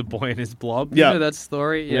game was A Boy and His Blob? Yeah. You know that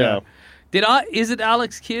story? Yeah. Is it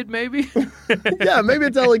Alex Kidd, maybe? Yeah, maybe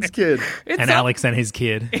it's Alex Kidd. It's And Alex and his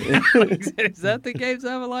kid. Alex, is that the game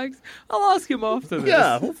Zammet likes? I'll ask him after this.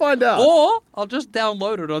 Yeah, we'll find out. Or I'll just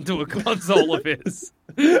download it onto a console of his.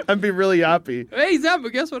 And be really happy. Hey,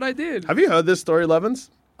 Zammet, guess what I did? Have you heard this story, Levins?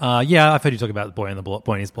 Yeah, I've heard you talk about Boy and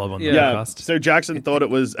His Blob on the Yeah. podcast. So Jackson thought it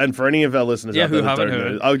was, and for any of our listeners Yeah, out there who that haven't don't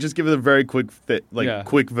heard know, it. I'll just give it a very quick, Yeah.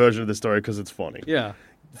 quick version of the story because it's funny. Yeah.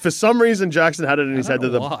 For some reason, Jackson had it in his head that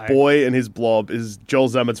don't The know why. Boy and His Blob is Joel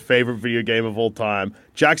Zammett's favorite video game of all time.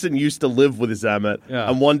 Jackson used to live with Zammett, Yeah.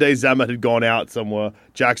 and one day Zammett had gone out somewhere.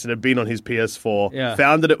 Jackson had been on his PS4, Yeah.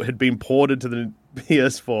 found that it had been ported to the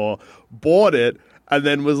PS4, bought it, and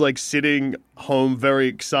then was like sitting home very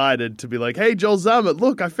excited to be like, "Hey, Joel Zammett,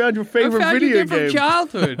 look, I found your favorite I found video your game game. from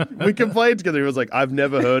childhood. We can play it together." He was like, "I've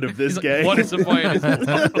never heard of this He's like, game." what is A Boy and His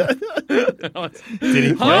Blob? Did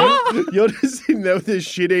he play it? You're just sitting there with this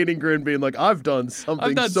shit-eating grin being like, I've done something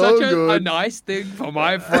I've done so such a good. nice thing for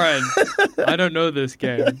my friend. I don't know this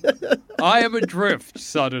game. I am adrift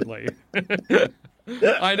suddenly.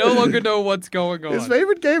 I no longer know what's going on. His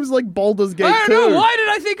favorite game is like Baldur's Gate 2. I don't know. Why did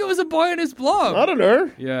I think it was A Boy and His Blob? I don't know.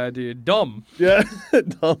 Yeah, dude. Dumb. Yeah,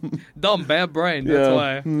 dumb. Dumb. Bad brain. That's Yeah.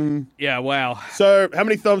 why. Yeah, wow. So, how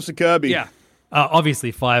many thumbs for Kirby? Yeah.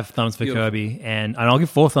 Obviously, 5 thumbs for Beautiful. Kirby, and I'll give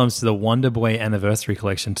 4 thumbs to the Wonder Boy Anniversary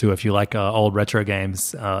Collection too. If you like old retro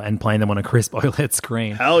games and playing them on a crisp OLED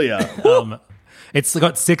screen, Hell yeah. It's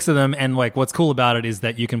got 6 of them, and like what's cool about it is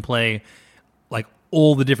that you can play like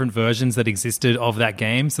all the different versions that existed of that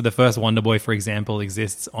game. So the first Wonder Boy, for example,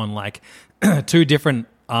 exists on like 2 different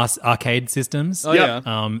arcade systems. Oh, yeah.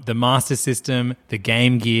 The Master System, the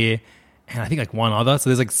Game Gear, and I think like one other. So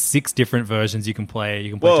there's like 6 different versions you can play.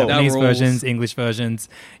 You can play Whoa. Japanese That rules. versions, English versions.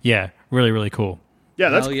 Yeah, really, really cool. Yeah,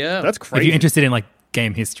 that's Hell yeah. that's If crazy. you're interested in like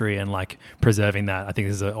game history and like preserving that, I think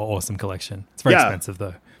this is an awesome collection. It's very Yeah. expensive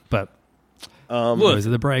though, but those are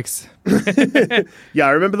the breaks. Yeah,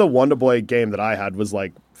 I remember the Wonder Boy game that I had was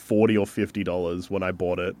like $40 or $50 when I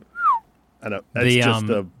bought it, and it's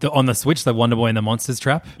On the Switch, the Wonder Boy and the Monsters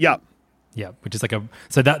Trap. yeah. Yeah, which is like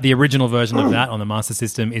the original version of that on the Master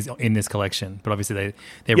System is in this collection, but obviously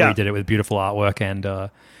they Yeah. redid it with beautiful artwork, and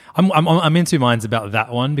I'm in 2 minds about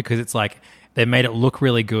that one because it's like they made it look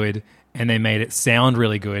really good and they made it sound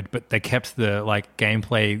really good, but they kept the like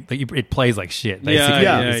gameplay. It plays like shit. Basically.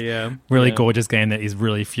 Yeah. Really gorgeous game that is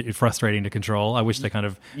really frustrating to control. I wish they kind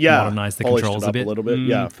of Yeah, modernized the polished controls it up a bit. little bit.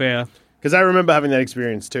 Yeah, Fair. because I remember having that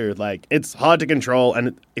experience too. Like, it's hard to control,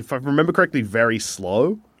 and if I remember correctly, very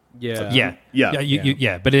slow. Yeah.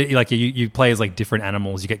 Yeah. But you play as like different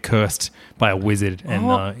animals. You get cursed by a wizard, and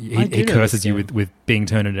I he do know curses this you game. with being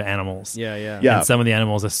turned into animals. Yeah. Yeah. And some of the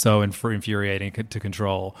animals are so infuriating to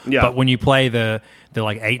control. Yeah. But when you play the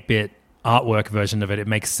like 8-bit artwork version of it, it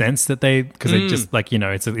makes sense that because it just like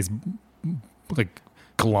it's like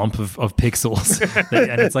glump of pixels,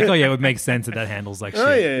 and it's like it would make sense that handles like shit.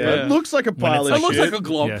 Oh yeah. Yeah. It looks like a pile it's of It looks shit. like a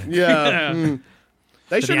glump. Yeah.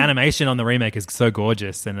 They But should. the animation on the remake is so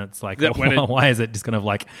gorgeous, and it's like, That when it- why is it just kind of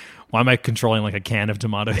like, why am I controlling like a can of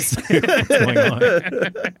tomatoes? What's going on?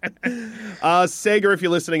 Sega, if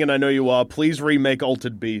you're listening, and I know you are, please remake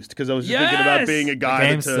Altered Beast, because I was just thinking about Yes! being a The guy.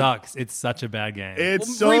 game that sucks. It's such a bad game. It's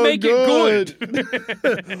Well, so remake good. it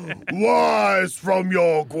good. Rise from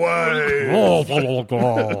your grave. Oh, from your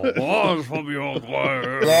grave. Rise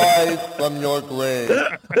from your grave.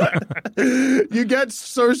 You get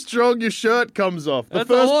so strong your shirt comes off. The That's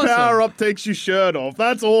first awesome. power up takes your shirt off.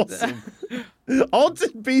 That's awesome.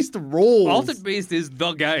 Altered Beast rules. Altered Beast is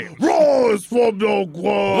the game. Rise from your grave.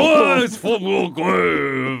 Rise from your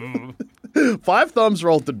grave. 5 thumbs for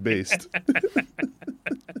Altered Beast.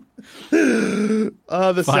 The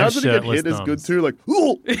 5 sound that you get shirtless hit is good thumbs. too. Like,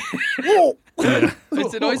 oh, oh.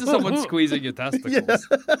 It's the noise of someone squeezing your testicles.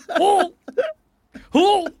 Oh,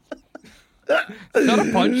 oh. It's not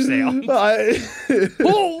a punch sound.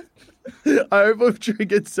 Oh. I hope I'm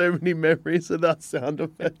triggering so many memories of that sound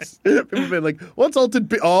effects. People being like, "What's Altered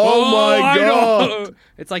Beast?" Oh my I god! know.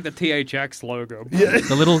 It's like the THX logo.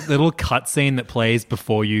 The little cutscene that plays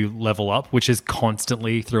before you level up, which is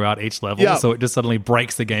constantly throughout each level, Yeah. so it just suddenly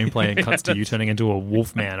breaks the gameplay and cuts to you turning into a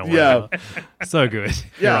wolf man or Yeah. whatever. So good.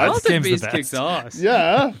 Yeah, You're right, this Altered game's the Beast best. kicks ass.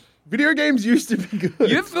 Yeah, video games used to be good.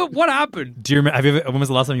 What happened? Do you remember? Have you ever, when was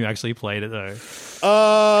the last time you actually played it though?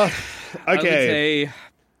 I would Okay. say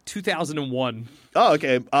 2001. Oh,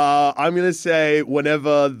 okay. I'm gonna say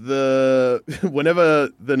whenever the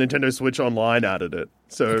Nintendo Switch Online added it.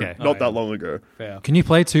 So Okay. not that long ago. Fair. Can you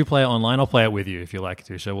play 2-player online? I'll play it with you if you like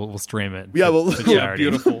to. So we'll stream it. Yeah, for- well, for charity.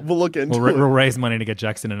 beautiful. We'll look into We'll it. raise money to get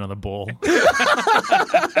Jackson another ball.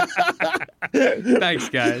 Thanks,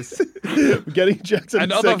 guys. Getting Jackson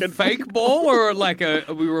Another second. fake ball, or like are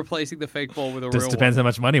we replacing the fake ball with a Just real depends how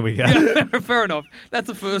much money we got. one? Fair enough. That's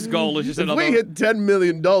the first goal. Is just If another. we hit $10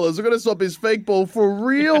 million, we're gonna swap his fake ball for a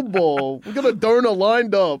real ball. We got a donor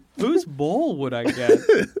lined up. Whose ball would I get?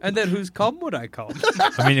 And then whose cum would I cum?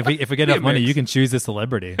 I mean, if we get enough money, mix. you can choose a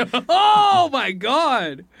celebrity. Oh my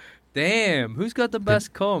god! Damn, who's got the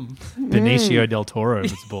best cum? Benicio del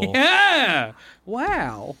Toro's ball. Yeah!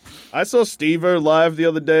 Wow. I saw Steve-O live the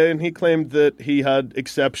other day, and he claimed that he had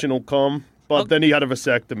exceptional cum, but then he had a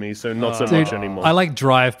vasectomy, so not so much anymore. I like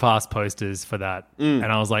drive past posters for that, and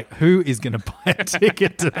I was like, who is going to buy a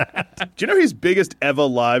ticket to that? Do you know his biggest ever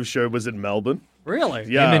live show was in Melbourne? Really?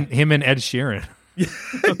 Yeah. Him and Ed Sheeran.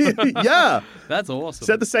 Yeah. That's awesome.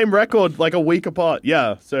 Set the same record like a week apart.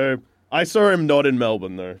 Yeah. So I saw him not in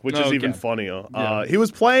Melbourne, though, which is Okay. even funnier. Yeah. He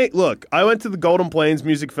was playing. Look, I went to the Golden Plains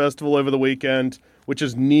Music Festival over the weekend, which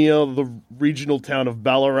is near the regional town of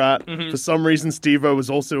Ballarat. For some reason, Steve-O was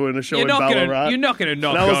also in a show You're in not Ballarat. you're not gonna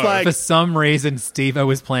not And I was go. like- For some reason, Steve-O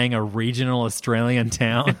was playing a regional Australian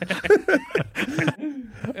town.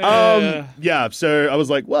 Yeah, so I was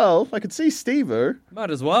like, well, I could see Steve-O.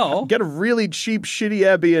 might as well. Get a really cheap, shitty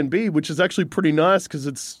Airbnb, which is actually pretty nice because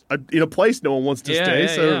it's in a place no one wants to Yeah, stay, yeah,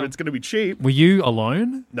 so yeah. it's going to be cheap. Were you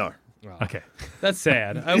alone? No. Okay. That's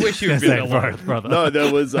sad. I wish you'd Say, been alone. brother. No,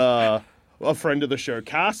 there was a friend of the show,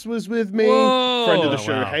 Cass, was with me. Whoa. Friend of the Oh,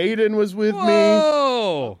 show, wow. Hayden, was with me. Whoa!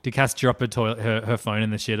 Whoa. Did Cass drop her phone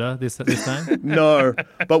in the shitter this time? No,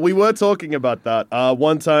 but we were talking about that.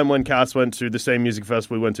 One time when Cass went to the same music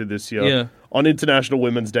festival we went to this year, on International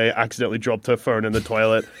Women's Day, accidentally dropped her phone in the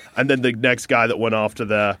toilet, and then the next guy that went after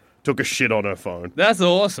there took a shit on her phone. That's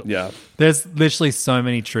awesome. Yeah. There's literally so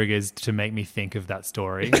many triggers to make me think of that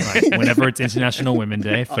story. Like, whenever it's International Women's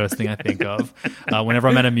Day, first thing I think of. Whenever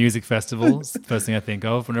I'm at a music festival, first thing I think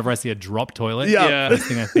of. Whenever I see a drop toilet, first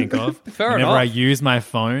thing I think of. Fair Whenever enough. I use my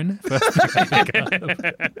phone, first thing I think of.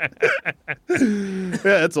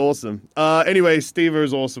 Yeah, it's awesome. Anyway, Steve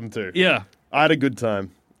is awesome too. Yeah. I had a good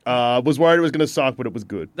time. Was worried it was going to suck, but it was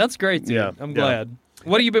good. That's great, dude. Yeah, I'm glad.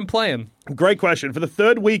 What have you been playing? Great question. For the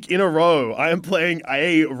third week in a row, I am playing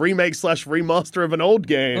a remake/remaster of an old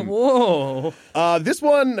game. Whoa. This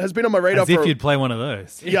one has been on my radar As for... if you'd play one of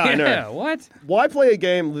those. Yeah, I know. Yeah, what? Why play a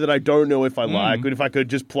game that I don't know if I like, but if I could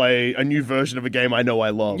just play a new version of a game I know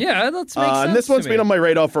I love? Yeah, that makes sense. And this one's to me. been on my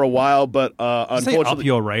radar for a while, but Say up unfortunately...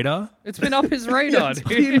 your radar? It's been up his radar, It's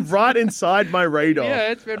dude. been right inside my radar.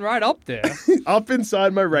 Yeah, it's been right up there. Up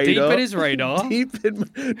inside my radar. Deep in his radar.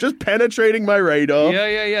 Just penetrating my radar.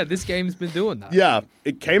 Yeah. This game's been doing that. Yeah,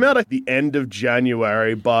 it came out at the end of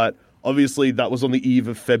January, but obviously that was on the eve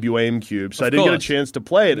of February Cube, so I didn't get a chance to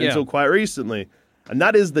play it until quite recently. And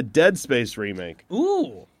that is the Dead Space remake.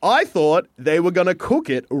 Ooh. I thought they were going to cook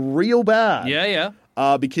it real bad. Yeah.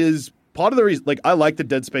 Because part of the reason, I like the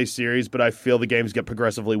Dead Space series, but I feel the games get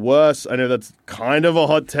progressively worse. I know that's kind of a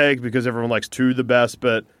hot take because everyone likes 2 the best,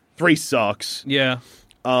 but 3 sucks. Yeah.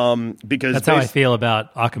 Because that's how I feel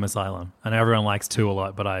about Arkham Asylum. I know everyone likes 2 a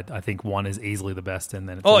lot, but I think 1 is easily the best, and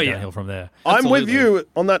then it's downhill from there. I'm with you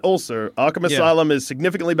on that also. Arkham Asylum is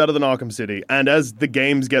significantly better than Arkham City, and as the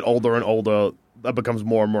games get older and older, that becomes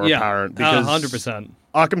more and more apparent. Because 100%.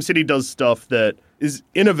 Arkham City does stuff that is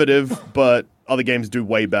innovative, but other games do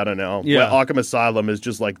way better now. Yeah. Where Arkham Asylum is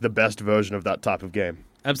just like the best version of that type of game.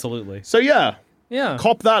 Absolutely. So yeah. Yeah.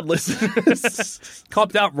 Cop that, listeners.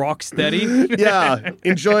 Cop that, Rocksteady. Yeah.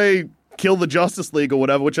 Enjoy Kill the Justice League or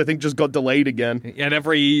whatever, which I think just got delayed again. And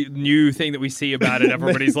every new thing that we see about it,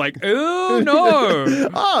 everybody's like, oh, no.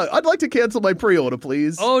 I'd like to cancel my pre-order,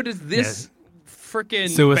 please. Oh, does this freaking...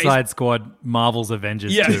 Suicide Squad, Marvel's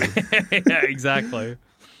Avengers 2. Yeah, exactly.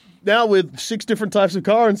 Now with 6 different types of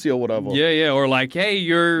currency or whatever. Yeah. Or like, hey,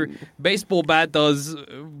 your baseball bat does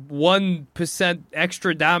 1%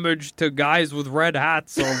 extra damage to guys with red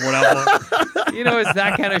hats or whatever. It's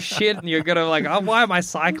that kind of shit, and you're gonna like, why am I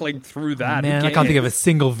cycling through that? Man, again? I can't think of a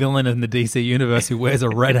single villain in the DC universe who wears a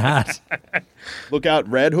red hat. Look out,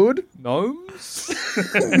 Red Hood. Gnomes?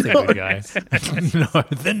 That's a good guy. No,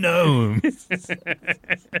 the gnomes.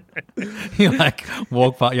 You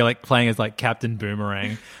walk by, you're playing as Captain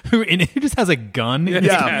Boomerang, who just has a gun.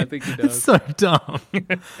 Yeah, I think he does. It's so dumb.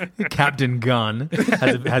 Captain Gun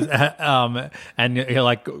and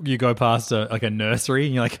you're you go past a nursery,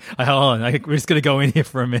 and you're like, hold on, we're just gonna go in here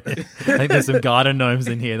for a minute. I think there's some garden gnomes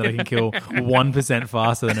in here that I can kill 1%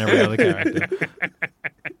 faster than every other character.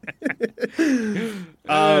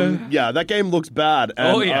 Yeah, that game looks bad,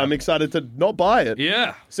 and I'm excited to not buy it.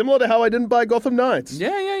 Yeah. Similar to how I didn't buy Gotham Knights.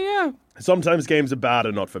 Yeah. Sometimes games are bad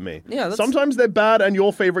and not for me. Yeah, sometimes they're bad and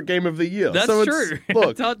your favorite game of the year. That's true.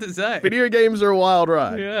 Look, It's hard to say. Video games are a wild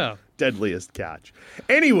ride. Yeah. Deadliest catch.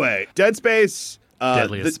 Anyway, Dead Space.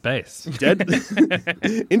 Deadliest Space.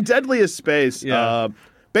 In Deadliest Space,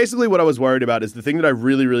 basically what I was worried about is the thing that I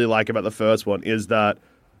really, really like about the first one is that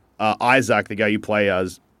Isaac, the guy you play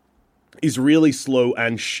as, is really slow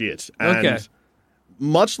and shit. And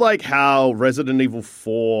much like how Resident Evil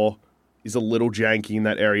 4 is a little janky in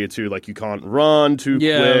that area too. You can't run too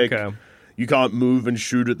quick. Okay. You can't move and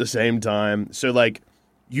shoot at the same time. So,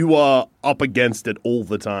 you are up against it all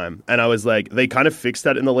the time. And I was like, they kind of fixed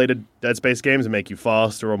that in the later Dead Space games and make you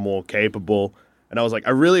faster or more capable. And I was like,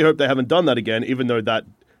 I really hope they haven't done that again, even though that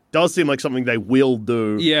does seem like something they will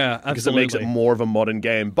do. Yeah, absolutely. Because it makes it more of a modern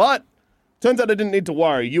game. But turns out I didn't need to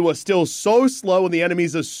worry. You are still so slow and the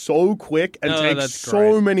enemies are so quick and take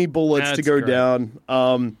so many bullets to go down.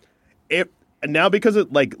 And now because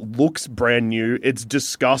it looks brand new, it's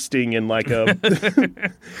disgusting in a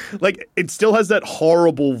it still has that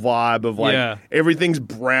horrible vibe of everything's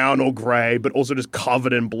brown or gray, but also just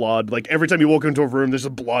covered in blood. Every time you walk into a room, there's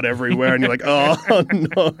just blood everywhere, and you're like, oh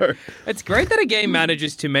no. It's great that a game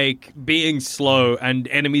manages to make being slow and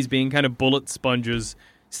enemies being kind of bullet sponges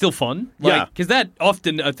still fun. Because that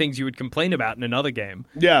often are things you would complain about in another game.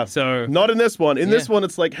 Yeah. So not in this one. In this one,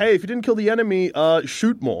 it's like, hey, if you didn't kill the enemy,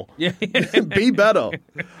 shoot more. Yeah. Be better.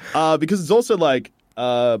 Because it's also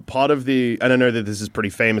part of the, and I know that this is pretty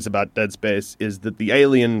famous about Dead Space, is that the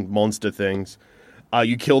alien monster things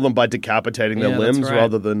you kill them by decapitating their limbs that's right.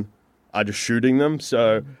 rather than just shooting them.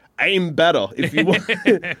 So aim better if you want.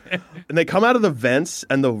 And they come out of the vents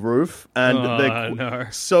and the roof,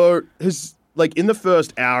 and so like in the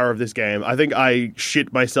first hour of this game, I think I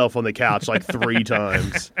shit myself on the couch like 3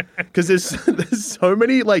 times because there's so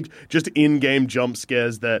many like just in-game jump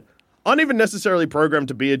scares that aren't even necessarily programmed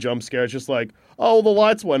to be a jump scare. It's just like, oh, the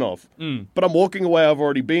lights went off, but I'm walking away. I've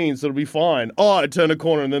already been, so it'll be fine. Oh, I turn a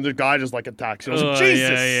corner and then the guy just like attacks you. I was like,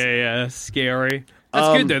 Jesus, yeah, scary.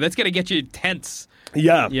 That's good though. That's gonna get you tense.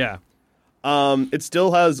 Yeah. It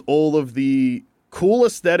still has all of the cool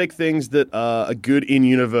aesthetic things that are good in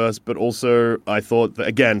universe, but also I thought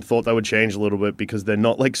they would change a little bit because they're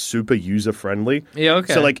not like super user friendly. Yeah,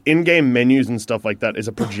 okay. So like in-game menus and stuff like that is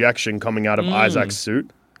a projection coming out of Isaac's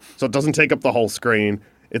suit, so it doesn't take up the whole screen.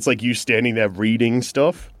 It's like you standing there reading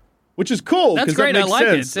stuff, which is cool. That's great. That makes I like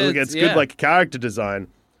sense. it. It's good like character design.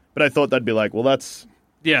 But I thought that'd be like, well, that's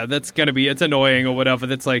gonna be it's annoying or whatever.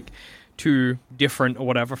 That's like too different or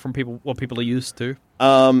whatever from what people are used to.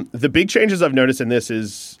 The big changes I've noticed in this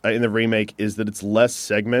is in the remake is that it's less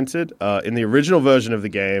segmented. In the original version of the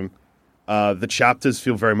game, the chapters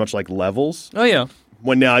feel very much like levels. Oh yeah.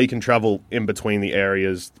 When now you can travel in between the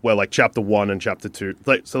areas where like chapter 1 and chapter 2,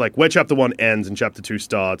 so like where chapter 1 ends and chapter 2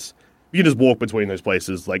 starts, you can just walk between those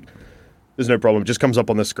places. Like there's no problem. It just comes up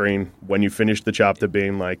on the screen when you finish the chapter,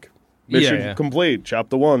 being like mission complete,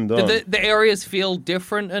 chapter 1 done. Did the areas feel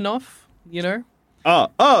different enough? You know?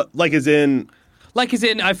 Like as in,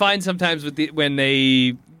 I find sometimes when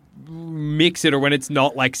they mix it or when it's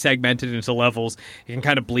not like segmented into levels, it can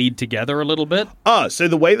kind of bleed together a little bit. So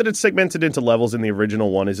the way that it's segmented into levels in the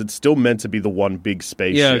original one is it's still meant to be the one big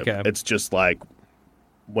spaceship. Yeah, okay. It's just like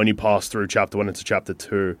when you pass through chapter 1 into chapter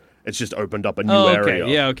 2, it's just opened up a new area.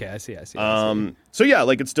 Yeah, okay, I see. So yeah,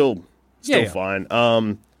 like it's still fine.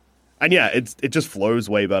 And yeah, it just flows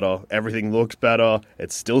way better. Everything looks better.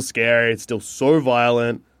 It's still scary. It's still so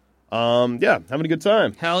violent. Having a good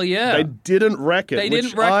time. Hell yeah. They didn't wreck it. They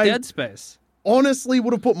didn't wreck Dead Space. Honestly,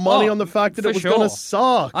 would have put money on the fact that it was going to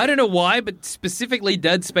suck. I don't know why, but specifically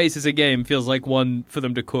Dead Space as a game feels like one for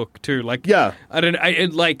them to cook too. Like, yeah. I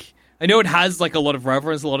know it has like a lot of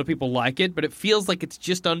reverence. A lot of people like it, but it feels like it's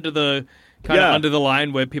just under the under the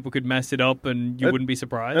line where people could mess it up and you wouldn't be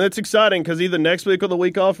surprised. And it's exciting because either next week or the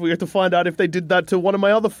week after, we have to find out if they did that to one of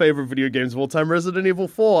my other favorite video games of all time, Resident Evil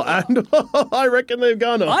 4. And I reckon they're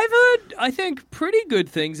gonna. I've heard, I think, pretty good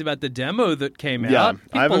things about the demo that came out.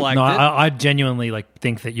 People liked it. I genuinely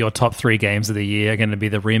think that your top 3 games of the year are going to be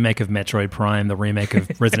the remake of Metroid Prime, the remake of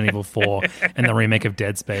Resident Evil 4, and the remake of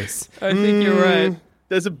Dead Space. I think you're right.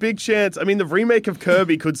 There's a big chance. I mean, the remake of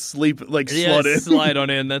Kirby could slot in. Slide on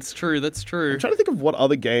in. That's true. I'm trying to think of what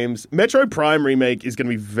other games. Metroid Prime remake is going to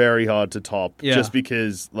be very hard to top, just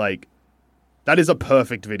because that is a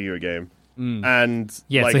perfect video game. And so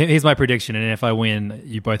here's my prediction, and if I win,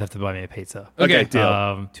 you both have to buy me a pizza. Okay,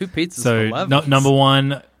 deal. 2 pizzas. So for Levins. number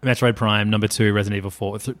 1, Metroid Prime. Number 2, Resident Evil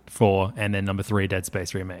 4, and then number 3, Dead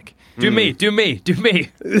Space remake. Do me.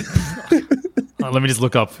 Let me just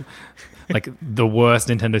look up. Like the worst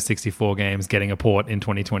Nintendo 64 games getting a port in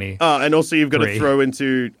 2020. And also you've got to throw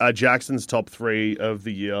into Jackson's top 3 of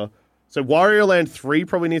the year. So Wario Land 3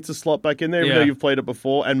 probably needs to slot back in there, even though you've played it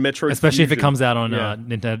before, and Metroid Especially Fusion. If it comes out on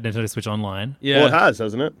Nintendo Switch Online. Yeah. Well, it has,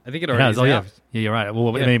 hasn't it? I think it already has. Yeah, you're right.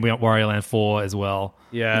 Well, I mean, we got Wario Land 4 as well.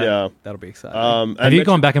 Yeah. That'll be exciting. Have you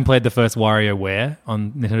gone back and played the first WarioWare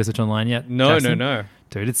on Nintendo Switch Online yet? No, Jackson? no.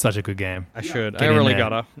 Dude, it's such a good game. I should. Get I really in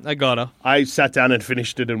there. gotta. I sat down and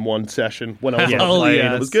finished it in one session when I was Hell playing.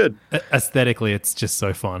 yes. It was good. Aesthetically, it's just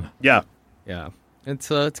so fun. Yeah. Yeah. It's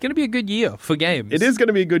going to be a good year for games. It is going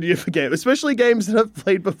to be a good year for games, especially games that I've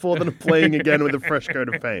played before that are playing again with a fresh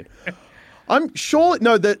coat of paint. I'm sure...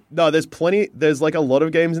 there's plenty... There's like a lot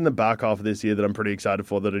of games in the back half of this year that I'm pretty excited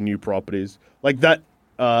for that are new properties. Like that...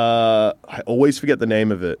 I always forget the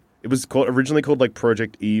name of it. It was originally called like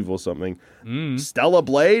Project Eve or something. Stellar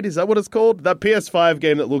Blade, is that what it's called? That PS5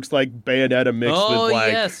 game that looks like Bayonetta mixed with like...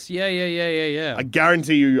 Oh, yes. Yeah. I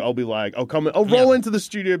guarantee you I'll be like... I'll roll into the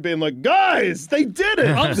studio being like, guys, they did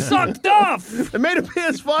it! I'm sucked off! They made a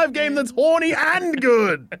PS5 game that's horny and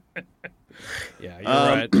good! Yeah, you're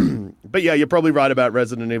right. But yeah, you're probably right about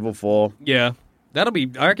Resident Evil 4. Yeah. I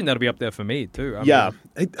reckon that'll be up there for me too.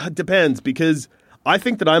 It depends because... I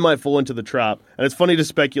think that I might fall into the trap, and it's funny to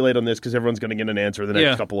speculate on this because everyone's going to get an answer in the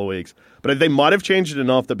next couple of weeks. But they might have changed it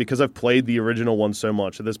enough that because I've played the original one so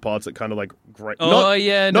much, that there's parts that kind of like great.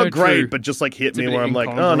 Not great, true. but just like hit me a bit where I'm like,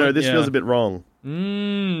 oh no, this feels a bit wrong.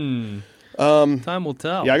 Time will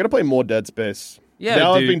tell. Yeah, I got to play more Dead Space. Yeah,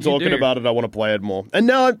 now I've been talking about it, I want to play it more. And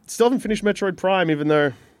now I still haven't finished Metroid Prime, even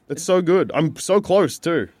though It's so good. I'm so close,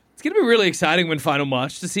 too. It's going to be really exciting when Final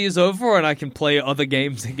March to see is over and I can play other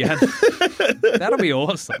games again. That'll be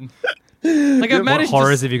awesome. Like, I've What managed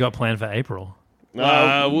horrors have you got planned for April?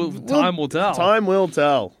 time will tell. Time will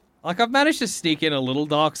tell. Like, I've managed to sneak in a little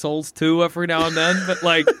Dark Souls 2 every now and then, but,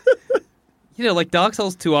 like, you know, like Dark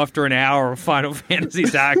Souls 2 after an hour of Final Fantasy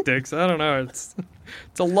Tactics. I don't know. It's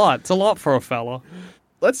a lot. It's a lot for a fella.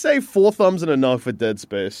 Let's say 4 thumbs and enough for Dead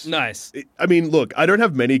Space. Nice. I mean, look, I don't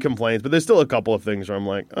have many complaints, but there's still a couple of things where I'm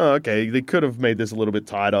like, oh, okay, they could have made this a little bit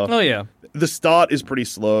tighter. Oh, yeah. The start is pretty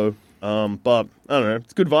slow, but I don't know.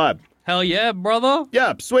 It's a good vibe. Hell yeah, brother.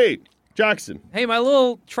 Yeah, sweet. Jackson. Hey, my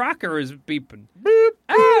little tracker is beeping. Beep.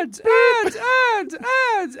 Ads, ads, ads,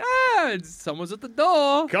 ads, ads. Someone's at the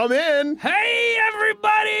door. Come in. Hey,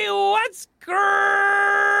 everybody, what's cracking?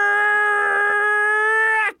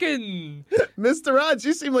 Mr. Ads,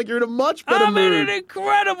 you seem like you're in a much better I'm mood. in an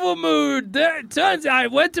incredible mood. Turns out I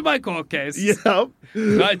went to my court case. Yeah.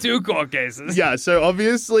 Got 2 court cases. Yeah, so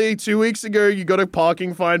obviously 2 weeks ago you got a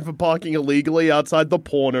parking fine for parking illegally outside the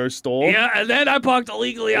porno store. Yeah, and then I parked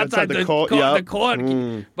illegally outside the court.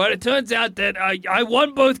 Yep. But it turns out that I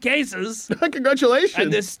won both cases. Congratulations.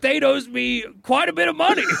 And the state owes me quite a bit of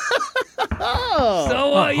money. Oh. So,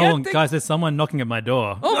 Hold on, guys, there's someone knocking at my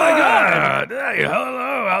door. Oh, my God. Hey,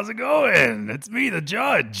 hello, how's it going? It's me, the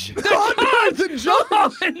judge. The judge.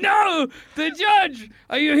 Oh, no, the judge.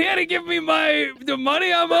 Are you here to give me the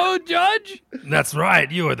money I'm owed, Judge? That's right,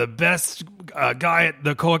 you are the best guy at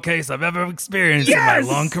the court case I've ever experienced in my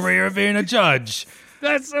long career of being a judge.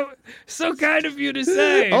 That's so kind of you to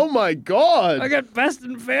say. Oh, my God. I got best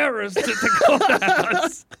and fairest at the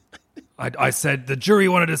courthouse. I said, the jury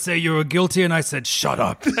wanted to say you were guilty, and I said, shut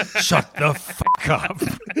up. Shut the fuck up.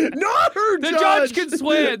 No, The judge can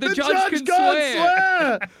swear. The judge can can't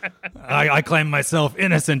swear. I claim myself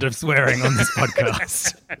innocent of swearing on this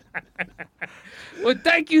podcast. Well,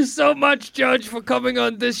 thank you so much, Judge, for coming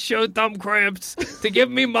on this show, Thumb Cramps, to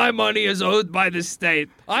give me my money as owed by the state.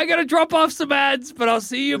 I gotta drop off some ads, but I'll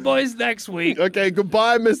see you boys next week. Okay,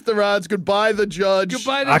 goodbye, Mr. Ads. Goodbye, the judge.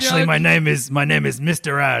 Goodbye, the Actually, judge. my name is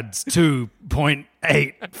Mr. Ads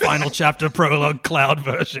 2.8 final chapter prologue cloud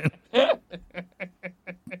version.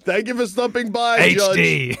 Thank you for stopping by,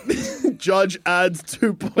 HD. Judge. Judge Ads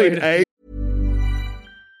 2.8.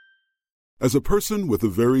 As a person with a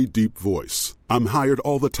very deep voice, I'm hired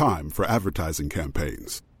all the time for advertising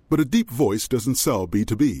campaigns. But a deep voice doesn't sell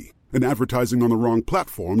B2B, and advertising on the wrong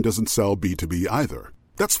platform doesn't sell B2B either.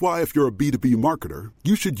 That's why if you're a B2B marketer,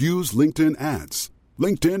 you should use LinkedIn ads.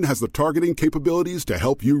 LinkedIn has the targeting capabilities to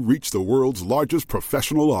help you reach the world's largest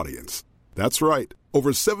professional audience. That's right,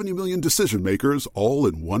 over 70 million decision makers all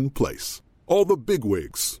in one place. All the big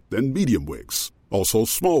wigs, then medium wigs, also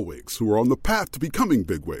small wigs who are on the path to becoming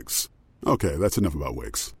big wigs. Okay, that's enough about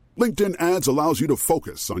wigs. LinkedIn ads allows you to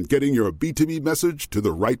focus on getting your B2B message to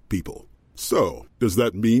the right people. So, does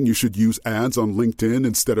that mean you should use ads on LinkedIn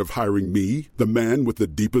instead of hiring me, the man with the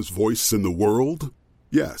deepest voice in the world?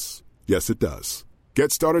 Yes. Yes, it does.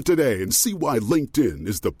 Get started today and see why LinkedIn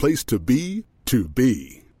is the place to be to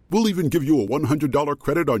be. We'll even give you a $100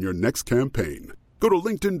 credit on your next campaign. Go to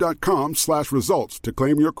linkedin.com/results to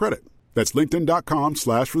claim your credit. That's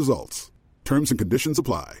linkedin.com/results. Terms and conditions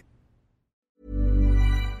apply.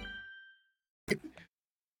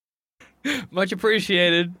 Much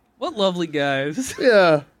appreciated. What lovely guys.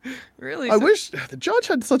 Yeah. Really? I wish the judge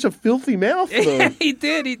had such a filthy mouth, though. He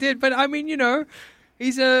did. But I mean, you know,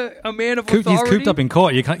 he's a man of He's authority. cooped up in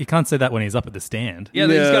court. You can't say that when he's up at the stand. Yeah,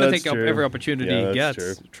 he's got to that's take up true. every opportunity Yeah, he that's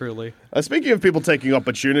gets. true. Truly. Speaking of people taking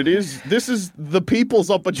opportunities, this is the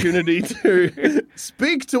people's opportunity to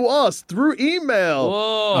speak to us through email.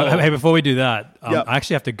 Whoa. Hey, before we do that, Yep. I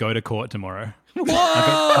actually have to go to court tomorrow. Whoa.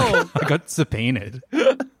 I got subpoenaed.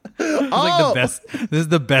 It's like the best. This is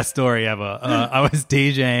the best story ever. I was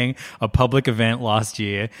DJing a public event last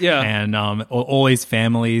year, Yeah. and all these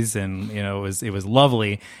families, and you know, it was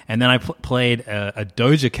lovely. And then I played a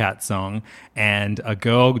Doja Cat song, and a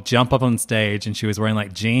girl jumped up on stage, and she was wearing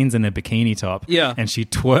like jeans and a bikini top, Yeah. and she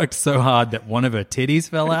twerked so hard that one of her titties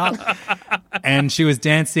fell out, and she was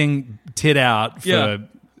dancing tit out for Yeah.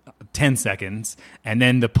 10 seconds, and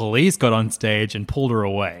then the police got on stage and pulled her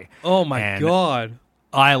away. Oh my And God.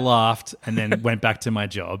 I laughed and then went back to my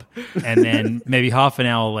job. And then maybe half an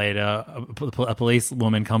hour later, a police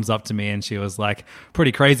woman comes up to me and she was like,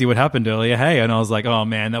 pretty crazy what happened earlier, hey? And I was like, oh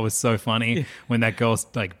man, that was so funny when that girl's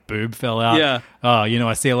like boob fell out. Yeah. Oh, you know,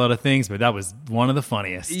 I see a lot of things, but that was one of the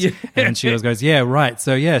funniest. Yeah. And she goes, yeah, right.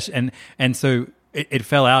 So yeah. And so it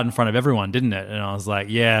fell out in front of everyone, didn't it? And I was like,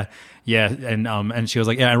 yeah, yeah, and she was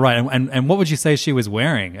like, yeah, right, and what would you say she was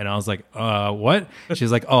wearing? And I was like, what? She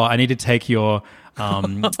was like, oh, I need to take your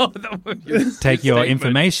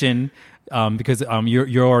information. Because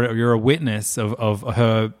you're a witness of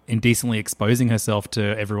her indecently exposing herself to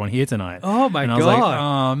everyone here tonight. Oh my and I was like,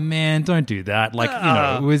 oh man, don't do that. Like,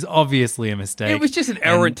 it was obviously a mistake. It was just an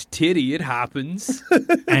errant titty. It happens.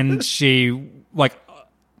 And she, like,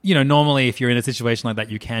 normally if you're in a situation like that,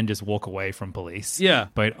 you can just walk away from police. Yeah.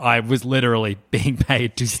 But I was literally being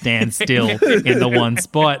paid to stand still in the one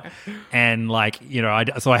spot. And, like,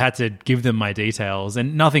 so I had to give them my details.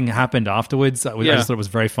 And nothing happened afterwards. I just thought it was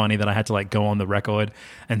very funny that I had to, like, go on the record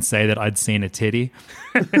and say that I'd seen a titty.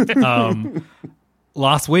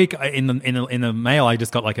 Last week in the mail, I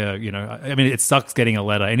just got like it sucks getting a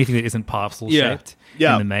letter. Anything that isn't parcel shaped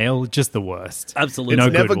in the mail, just the worst. Absolutely. No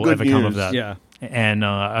It's never good will good ever come of news. that. Yeah. And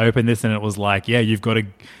I opened this and it was like, you're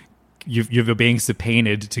being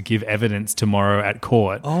subpoenaed to give evidence tomorrow at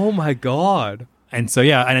court. Oh my God. And so,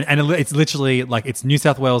 and it's literally like it's New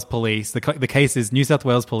South Wales Police. The case is New South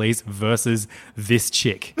Wales Police versus this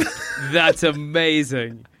chick. That's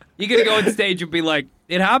amazing. You're going to go on stage and be like,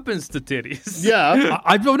 it happens to titties. Yeah.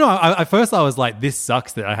 At first I was like, this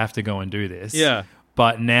sucks that I have to go and do this. Yeah.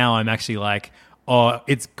 But now I'm actually like, oh,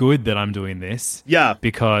 it's good that I'm doing this. Yeah.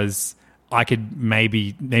 Because I could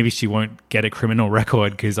maybe she won't get a criminal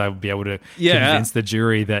record because I'll be able to convince the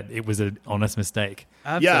jury that it was an honest mistake.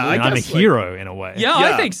 Absolutely. Yeah, And I'm a hero in a way. Yeah,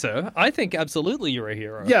 Yeah. I think so. I think absolutely you're a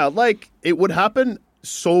hero. Yeah, like it would happen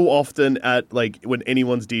so often at like when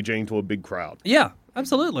anyone's DJing to a big crowd. Yeah,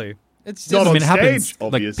 absolutely. It's Not just, on it happens. stage,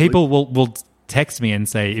 obviously. Like people will text me and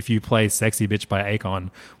say, if you play Sexy Bitch by Akon,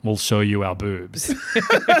 we'll show you our boobs.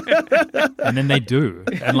 And then they do.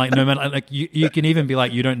 And like, no matter, like you can even be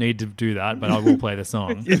like, you don't need to do that, but I will play the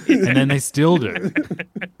song. And then they still do.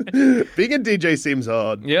 Being a DJ seems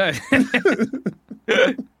hard. yeah.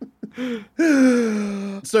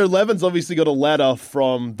 So Levins obviously got a letter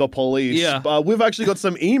from the police. Yeah. We've actually got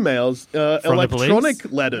some emails, From the electronic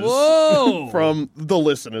police? letters Whoa. from the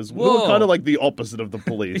listeners. Whoa. We're kind of like the opposite of the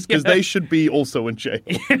police because they should be also in jail.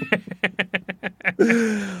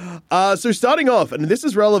 So starting off, and this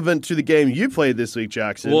is relevant to the game you played this week,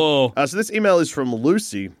 Jackson. Whoa. So this email is from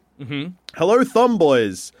Lucy. Mm-hmm. Hello, Thumb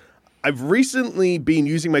Boys. I've recently been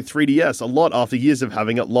using my 3DS a lot after years of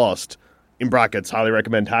having it lost. In brackets, highly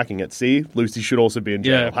recommend hacking it. See, Lucy should also be in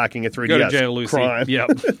jail. Yeah. Hacking a 3DS. Go to jail, Lucy. Crime. Yep.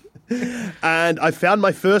 And I found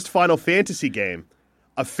my first Final Fantasy game,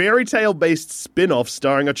 a fairy tale based spin off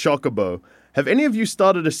starring a Chocobo. Have any of you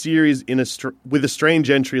started a series with a strange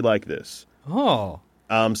entry like this? Oh.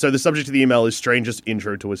 So the subject of the email is strangest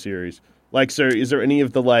intro to a series. Like, so is there any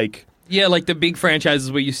of the like? Yeah, like the big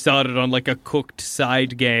franchises where you started on like a cooked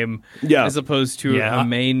side game as opposed to a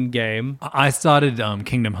main game. I started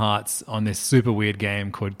Kingdom Hearts on this super weird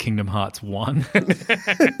game called Kingdom Hearts 1.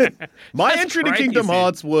 My entry to Kingdom crazy.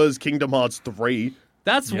 Hearts was Kingdom Hearts 3.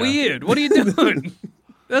 That's weird. What are you doing?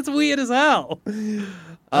 That's weird as hell.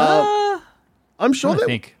 I'm sure I that.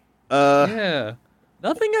 think. Yeah.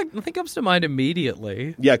 Nothing comes to mind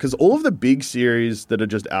immediately. Yeah, because all of the big series that are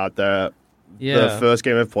just out there, Yeah. the first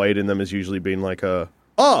game I've played in them has usually been like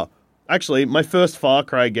actually, my first Far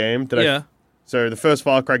Cry game so the first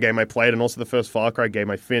Far Cry game I played and also the first Far Cry game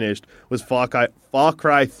I finished was Far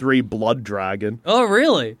Cry 3 Blood Dragon, Oh,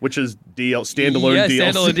 really? which is standalone DLC.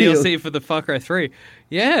 Yeah, standalone DLC for the Far Cry 3.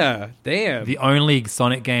 Yeah, damn. The only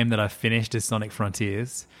Sonic game that I finished is Sonic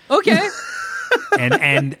Frontiers. Okay.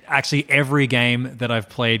 and actually every game that I've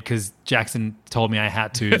played, because Jackson told me I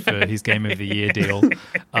had to for his Game of the Year deal,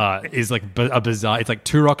 is like a bizarre. It's like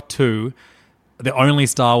Turok 2. The only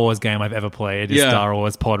Star Wars game I've ever played is Star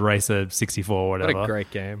Wars Pod Racer 64 or whatever. What a great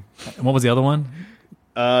game. And what was the other one?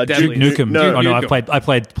 Deadly. Duke Nukem. No, Oh no, Nukem. I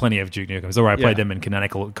played plenty of Duke Nukem. It's all right. I played Yeah. them in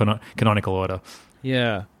canonical order.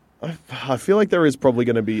 Yeah. I feel like there is probably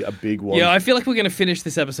going to be a big one. Yeah, I feel like we're going to finish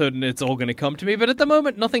this episode and it's all going to come to me, but at the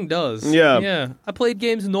moment, nothing does. Yeah. Yeah. I played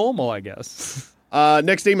games normal, I guess.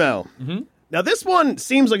 Next email. Mm-hmm. Now, this one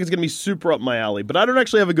seems like it's going to be super up my alley, but I don't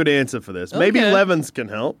actually have a good answer for this. Maybe Okay. Levins can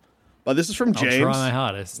help. But this is from I'll James. try my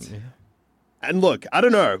hardest. And look, I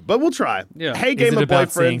don't know, but we'll try. Yeah. Hey, Is gamer it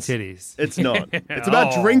about seeing boyfriends. titties? It's not. It's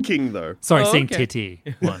about Oh. drinking, though. Sorry, Oh, seeing okay. titty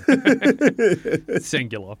one.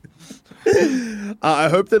 Singular. I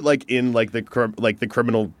hope that, like, in like the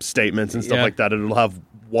criminal statements and stuff Yeah. like that, it'll have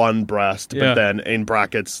one breast, Yeah. but then in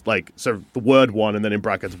brackets, like, so the word one, and then in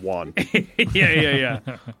brackets one. Yeah.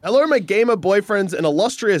 Hello, my gamer boyfriends and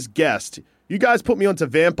illustrious guest. You guys put me onto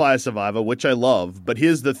Vampire Survivor, which I love, but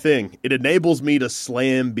here's the thing. It enables me to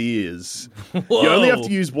slam beers. Whoa. You only have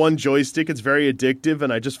to use one joystick. It's very addictive,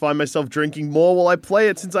 and I just find myself drinking more while I play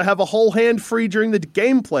it since I have a whole hand free during the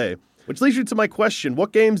gameplay. Which leads you to my question.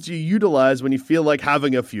 What games do you utilize when you feel like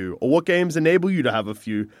having a few? Or what games enable you to have a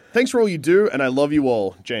few? Thanks for all you do, and I love you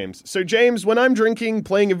all, James. So, James, when I'm drinking,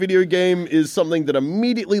 playing a video game is something that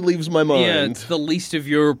immediately leaves my mind. Yeah, it's the least of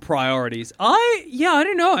your priorities. I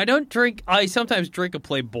don't know. I don't drink. I sometimes drink or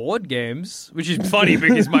play board games, which is funny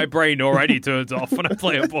because my brain already turns off when I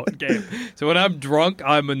play a board game. So when I'm drunk,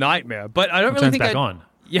 I'm a nightmare. But I don't really think back on.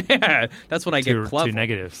 Yeah, that's when I get clever. Two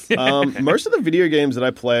negatives. Most of the video games that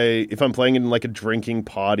I play, if I'm playing in like a drinking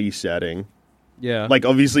party setting, yeah, like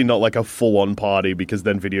obviously not like a full-on party because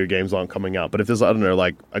then video games aren't coming out. But if there's, I don't know,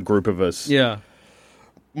 like a group of us. Yeah.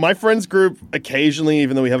 My friends group occasionally,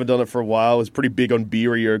 even though we haven't done it for a while, is pretty big on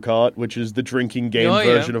Mario Kart, which is the drinking game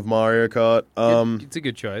version of Mario Kart. It's a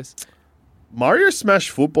good choice. Mario Smash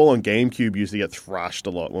Football on GameCube used to get thrashed a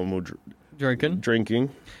lot when we were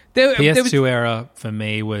drinking. PS2 era for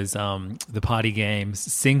me was the party games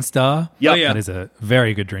SingStar. Yep. Oh, yeah. That is a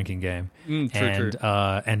very good drinking game. True.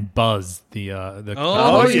 And Buzz, the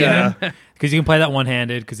yeah. because you can play that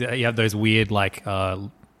one-handed because you have those weird like I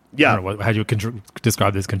don't know how you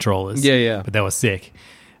describe those controllers. Yeah. But they were sick,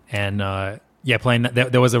 and playing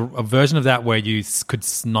that. There was a version of that where you could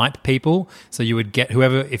snipe people, so you would get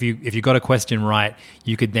whoever if you got a question right,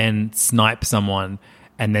 you could then snipe someone.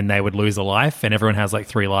 And then they would lose a life, and everyone has like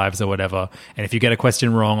 3 lives or whatever. And if you get a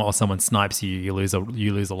question wrong or someone snipes you, you lose a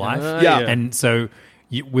life. And so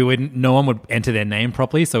no one would enter their name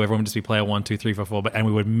properly, so everyone would just be player 1, 2, 3, 4, 4. And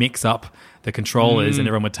we would mix up the controllers, and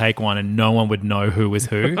everyone would take one, and no one would know who was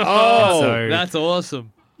who. That's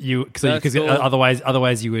awesome. Because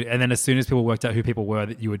otherwise you would, and then as soon as people worked out who people were,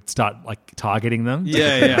 that you would start like targeting them.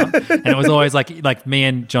 Yeah. And it was always like me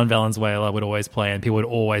and John Valenzuela would always play, and people would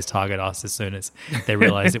always target us as soon as they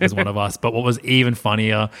realized it was one of us. But what was even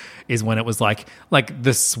funnier is when it was like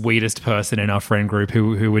the sweetest person in our friend group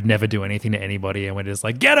who would never do anything to anybody, and we're just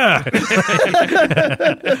like, get her.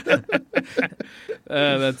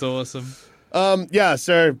 That's awesome. Sorry, James.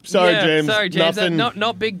 Sorry, James. Nothing.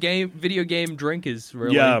 Not big video game drinkers,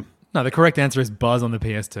 really. Yeah. No, the correct answer is Buzz on the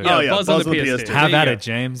PS2. Buzz on the PS2. Have at it,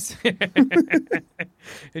 James.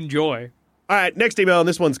 Enjoy. All right, next email, and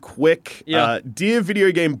this one's quick. Yeah. Dear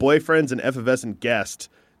video game boyfriends and effervescent guest,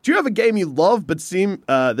 do you have a game you love but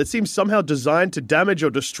that seems somehow designed to damage or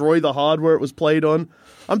destroy the hardware it was played on?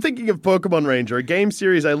 I'm thinking of Pokemon Ranger, a game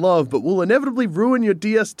series I love, but will inevitably ruin your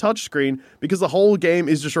DS touchscreen because the whole game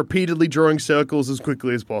is just repeatedly drawing circles as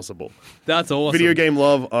quickly as possible. That's awesome. Video game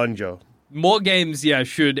love, Anjo. More games,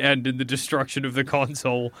 should end in the destruction of the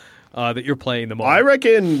console that you're playing them on. I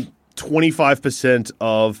reckon 25%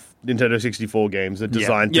 of Nintendo 64 games are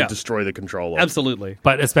designed to destroy the controller. Absolutely.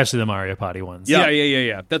 But especially the Mario Party ones.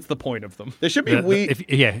 Yeah. That's the point of them. There should be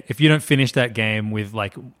if you don't finish that game with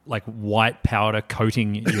like white powder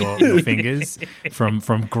coating your fingers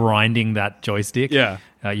from grinding that joystick, you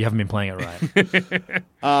haven't been playing it right. Do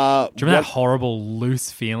you remember that horrible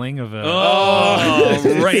loose feeling of a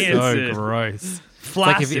so gross. It's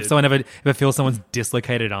like if someone ever feels someone's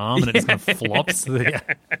dislocated arm and it just kind of flops.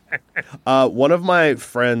 One of my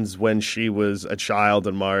friends, when she was a child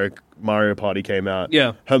and Mario Party came out,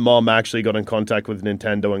 her mom actually got in contact with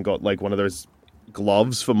Nintendo and got like one of those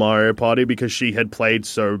gloves for Mario Party because she had played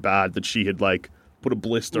so bad that she had like put a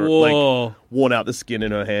blister, like worn out the skin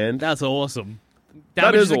in her hand. That's awesome.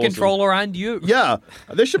 Damages the controller and you. Yeah.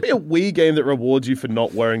 There should be a Wii game that rewards you for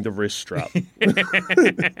not wearing the wrist strap. A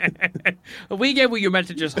Wii game where you're meant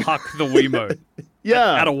to just huck the Wiimote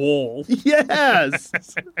at a wall. Yes.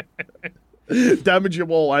 Damage your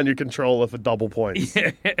wall and your controller for double points.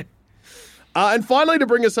 Yeah. And finally, to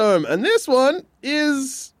bring us home, and this one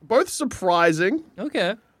is both surprising,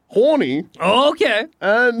 horny,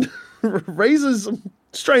 and raises some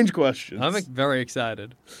strange questions. I'm very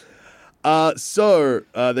excited. So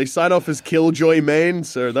they sign off as Killjoy Main,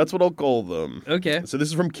 so that's what I'll call them. Okay. So this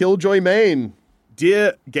is from Killjoy Main.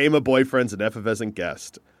 Dear gamer boyfriends and effervescent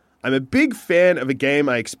guest, I'm a big fan of a game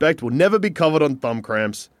I expect will never be covered on thumb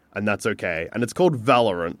cramps, and that's okay. And it's called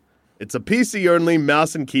Valorant. It's a PC-only,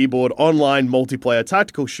 mouse and keyboard, online, multiplayer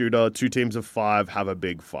tactical shooter. 2 teams of 5 have a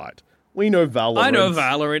big fight. We know Valorant. I know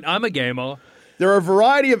Valorant. I'm a gamer. There are a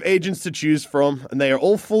variety of agents to choose from, and they are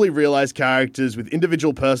all fully realized characters with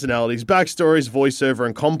individual personalities, backstories, voiceover,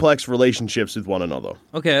 and complex relationships with one another.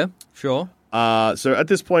 Okay, sure. So at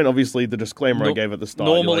this point, obviously, the disclaimer I gave at the start.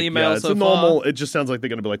 Normal email it's so a normal. far. It just sounds like they're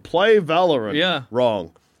going to be like, play Valorant. Yeah.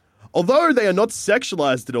 Wrong. Although they are not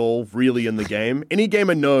sexualized at all, really, in the game, any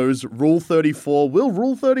gamer knows Rule 34 will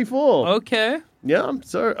Rule 34. Okay. Yeah,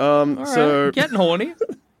 so, All right. Getting horny.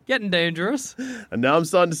 Getting dangerous. And now I'm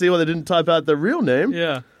starting to see why they didn't type out their real name.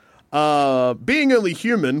 Yeah. Being only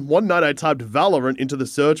human, one night I typed Valorant into the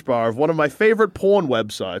search bar of one of my favorite porn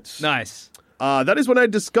websites. Nice. That is when I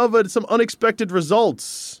discovered some unexpected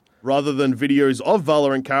results. Rather than videos of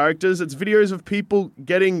Valorant characters, it's videos of people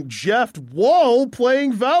getting jeffed while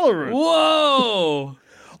playing Valorant. Whoa!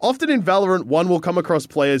 Often in Valorant, one will come across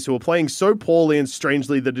players who are playing so poorly and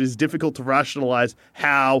strangely that it is difficult to rationalize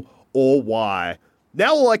how or why.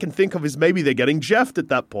 Now all I can think of is maybe they're getting jeffed at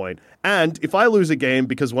that point. And if I lose a game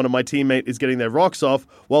because one of my teammates is getting their rocks off,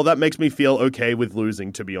 well, that makes me feel okay with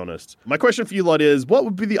losing, to be honest. My question for you lot is, what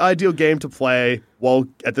would be the ideal game to play while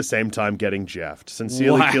at the same time getting jeffed?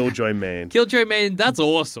 Sincerely, Killjoy Main. Killjoy Main, that's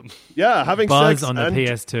awesome. Yeah, having Buzz sex on the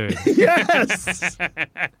PS2. Yes!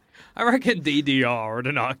 I reckon DDR at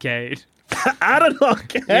an arcade. At an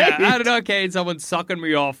arcade? Yeah, at an arcade, someone's sucking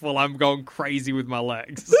me off while I'm going crazy with my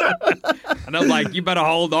legs. And I'm like, you better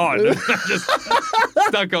hold on. And I just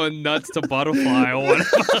start going nuts to Butterfly or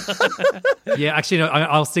whatever. Yeah, actually, no,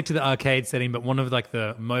 I'll stick to the arcade setting, but one of like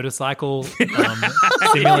the motorcycle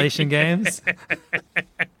simulation games.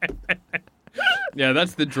 Yeah,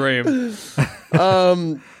 that's the dream.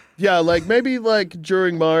 Yeah, like maybe like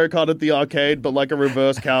during Mario Kart at the arcade, but like a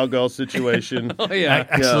reverse cowgirl situation. Oh, yeah.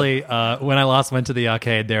 Actually, when I last went to the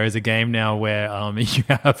arcade, there is a game now where you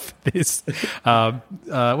have this. What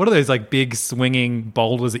are those like big swinging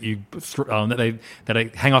boulders that you that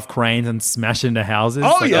they hang off cranes and smash into houses?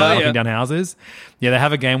 Oh, like, yeah. knocking down houses. Yeah, they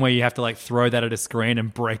have a game where you have to like throw that at a screen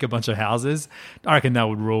and break a bunch of houses. I reckon that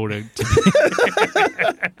would rule to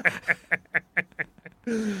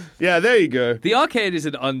Yeah, there you go. The arcade is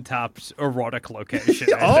an untapped erotic location.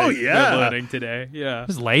 Oh, yeah. We're learning today. Yeah.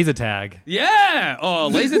 just laser tag. Yeah. Oh,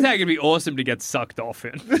 laser tag would be awesome to get sucked off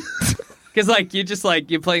in. Because like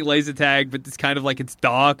you're playing laser tag, but it's kind of like it's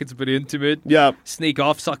dark, it's a bit intimate. Yeah. Sneak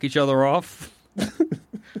off, suck each other off.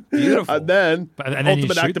 Beautiful. And then you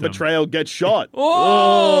ultimate act shoot of them. betrayal gets shot.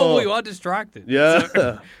 Oh, you are distracted. Yeah.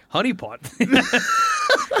 So, honeypot.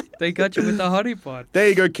 They got you with the honeypot. There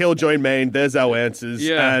you go, Killjoy Main. There's our answers.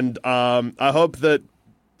 Yeah. And I hope that,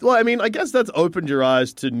 well, I mean, I guess that's opened your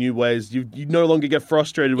eyes to new ways. You no longer get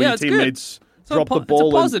frustrated when your it's good. teammates drop the ball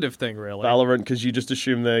It's a positive thing, really. Valorant because you just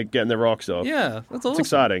assume they're getting their rocks off. Yeah, that's awesome. It's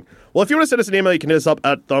exciting. Well, if you want to send us an email, you can hit us up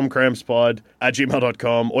at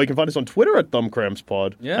thumbcrampspod@gmail.com, or you can find us on Twitter at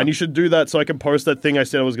thumbcrampspod. Yeah. And you should do that so I can post that thing I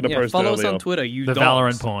said I was going to post follow earlier. us on Twitter, you The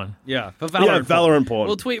dogs. Valorant porn. Yeah, for Valorant Valorant porn.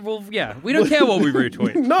 We'll tweet, we don't care what we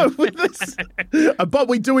retweet. No, but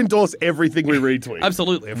we do endorse everything we retweet.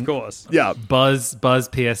 Absolutely, of course. Yeah. Buzz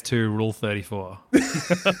PS2 Rule 34.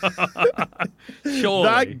 Surely.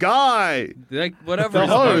 That guy. Like, whatever The his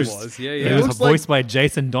name host. was. Yeah, It yeah. was looks like- voiced by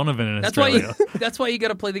Jason Donovan in Australia. That's why you got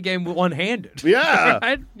to play the game one-handed. Yeah.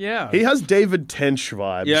 Right? Yeah. He has David Tench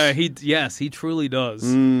vibes. Yeah, he truly does.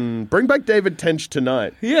 Bring back David Tench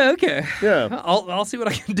tonight. Yeah, okay. Yeah. I'll see what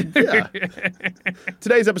I can do. Yeah.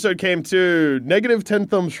 Today's episode came to negative 10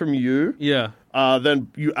 thumbs from you. Yeah.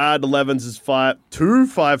 Then you add Levins' 5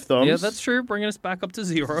 thumbs. Yeah, that's true. Bringing us back up to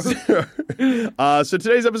 0. So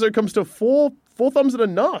today's episode comes to four thumbs and a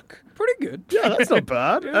knock. Pretty good. Yeah, that's not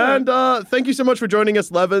bad. Yeah. And thank you so much for joining us,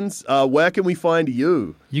 Levins. Where can we find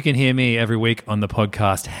you? You can hear me every week on the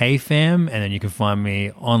podcast Hey Fam, and then you can find me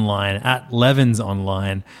online at Levins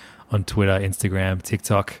Online on Twitter, Instagram,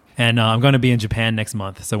 TikTok. And I'm going to be in Japan next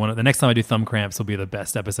month. So the next time I do Thumb Cramps will be the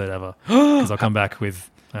best episode ever. Because I'll come back with,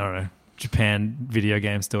 I don't know, Japan video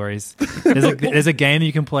game stories. There's a game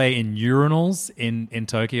you can play in urinals in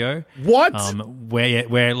Tokyo. What? Where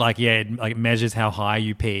it measures how high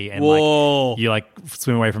you pee and Whoa. like you like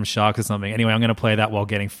swim away from sharks or something. Anyway, I'm going to play that while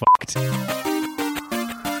getting fucked.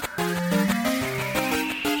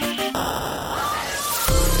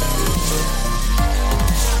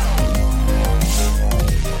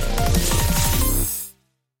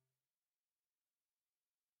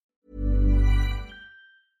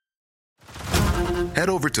 Head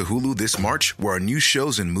over to Hulu this March, where our new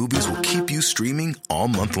shows and movies will keep you streaming all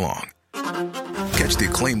month long. Catch the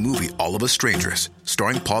acclaimed movie All of Us Strangers,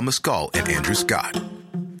 starring Paul Mescal and Andrew Scott.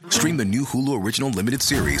 Stream the new Hulu original limited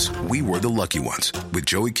series We Were the Lucky Ones with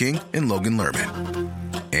Joey King and Logan Lerman.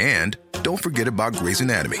 And don't forget about Grey's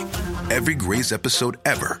Anatomy. Every Grey's episode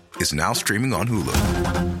ever is now streaming on Hulu.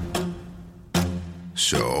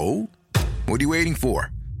 So, what are you waiting for?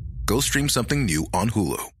 Go stream something new on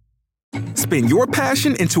Hulu. Spin your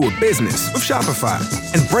passion into a business with Shopify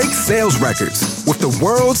and break sales records with the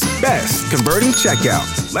world's best converting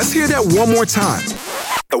checkout. Let's hear that one more time.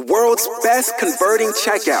 The world's best converting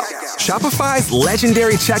checkout. Shopify's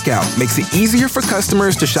legendary checkout makes it easier for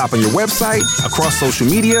customers to shop on your website, across social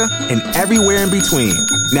media, and everywhere in between.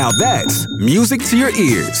 Now that's music to your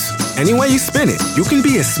ears. Any way you spin it, you can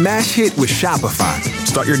be a smash hit with Shopify.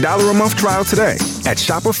 Start your $1 a month trial today at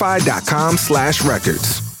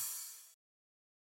shopify.com/records.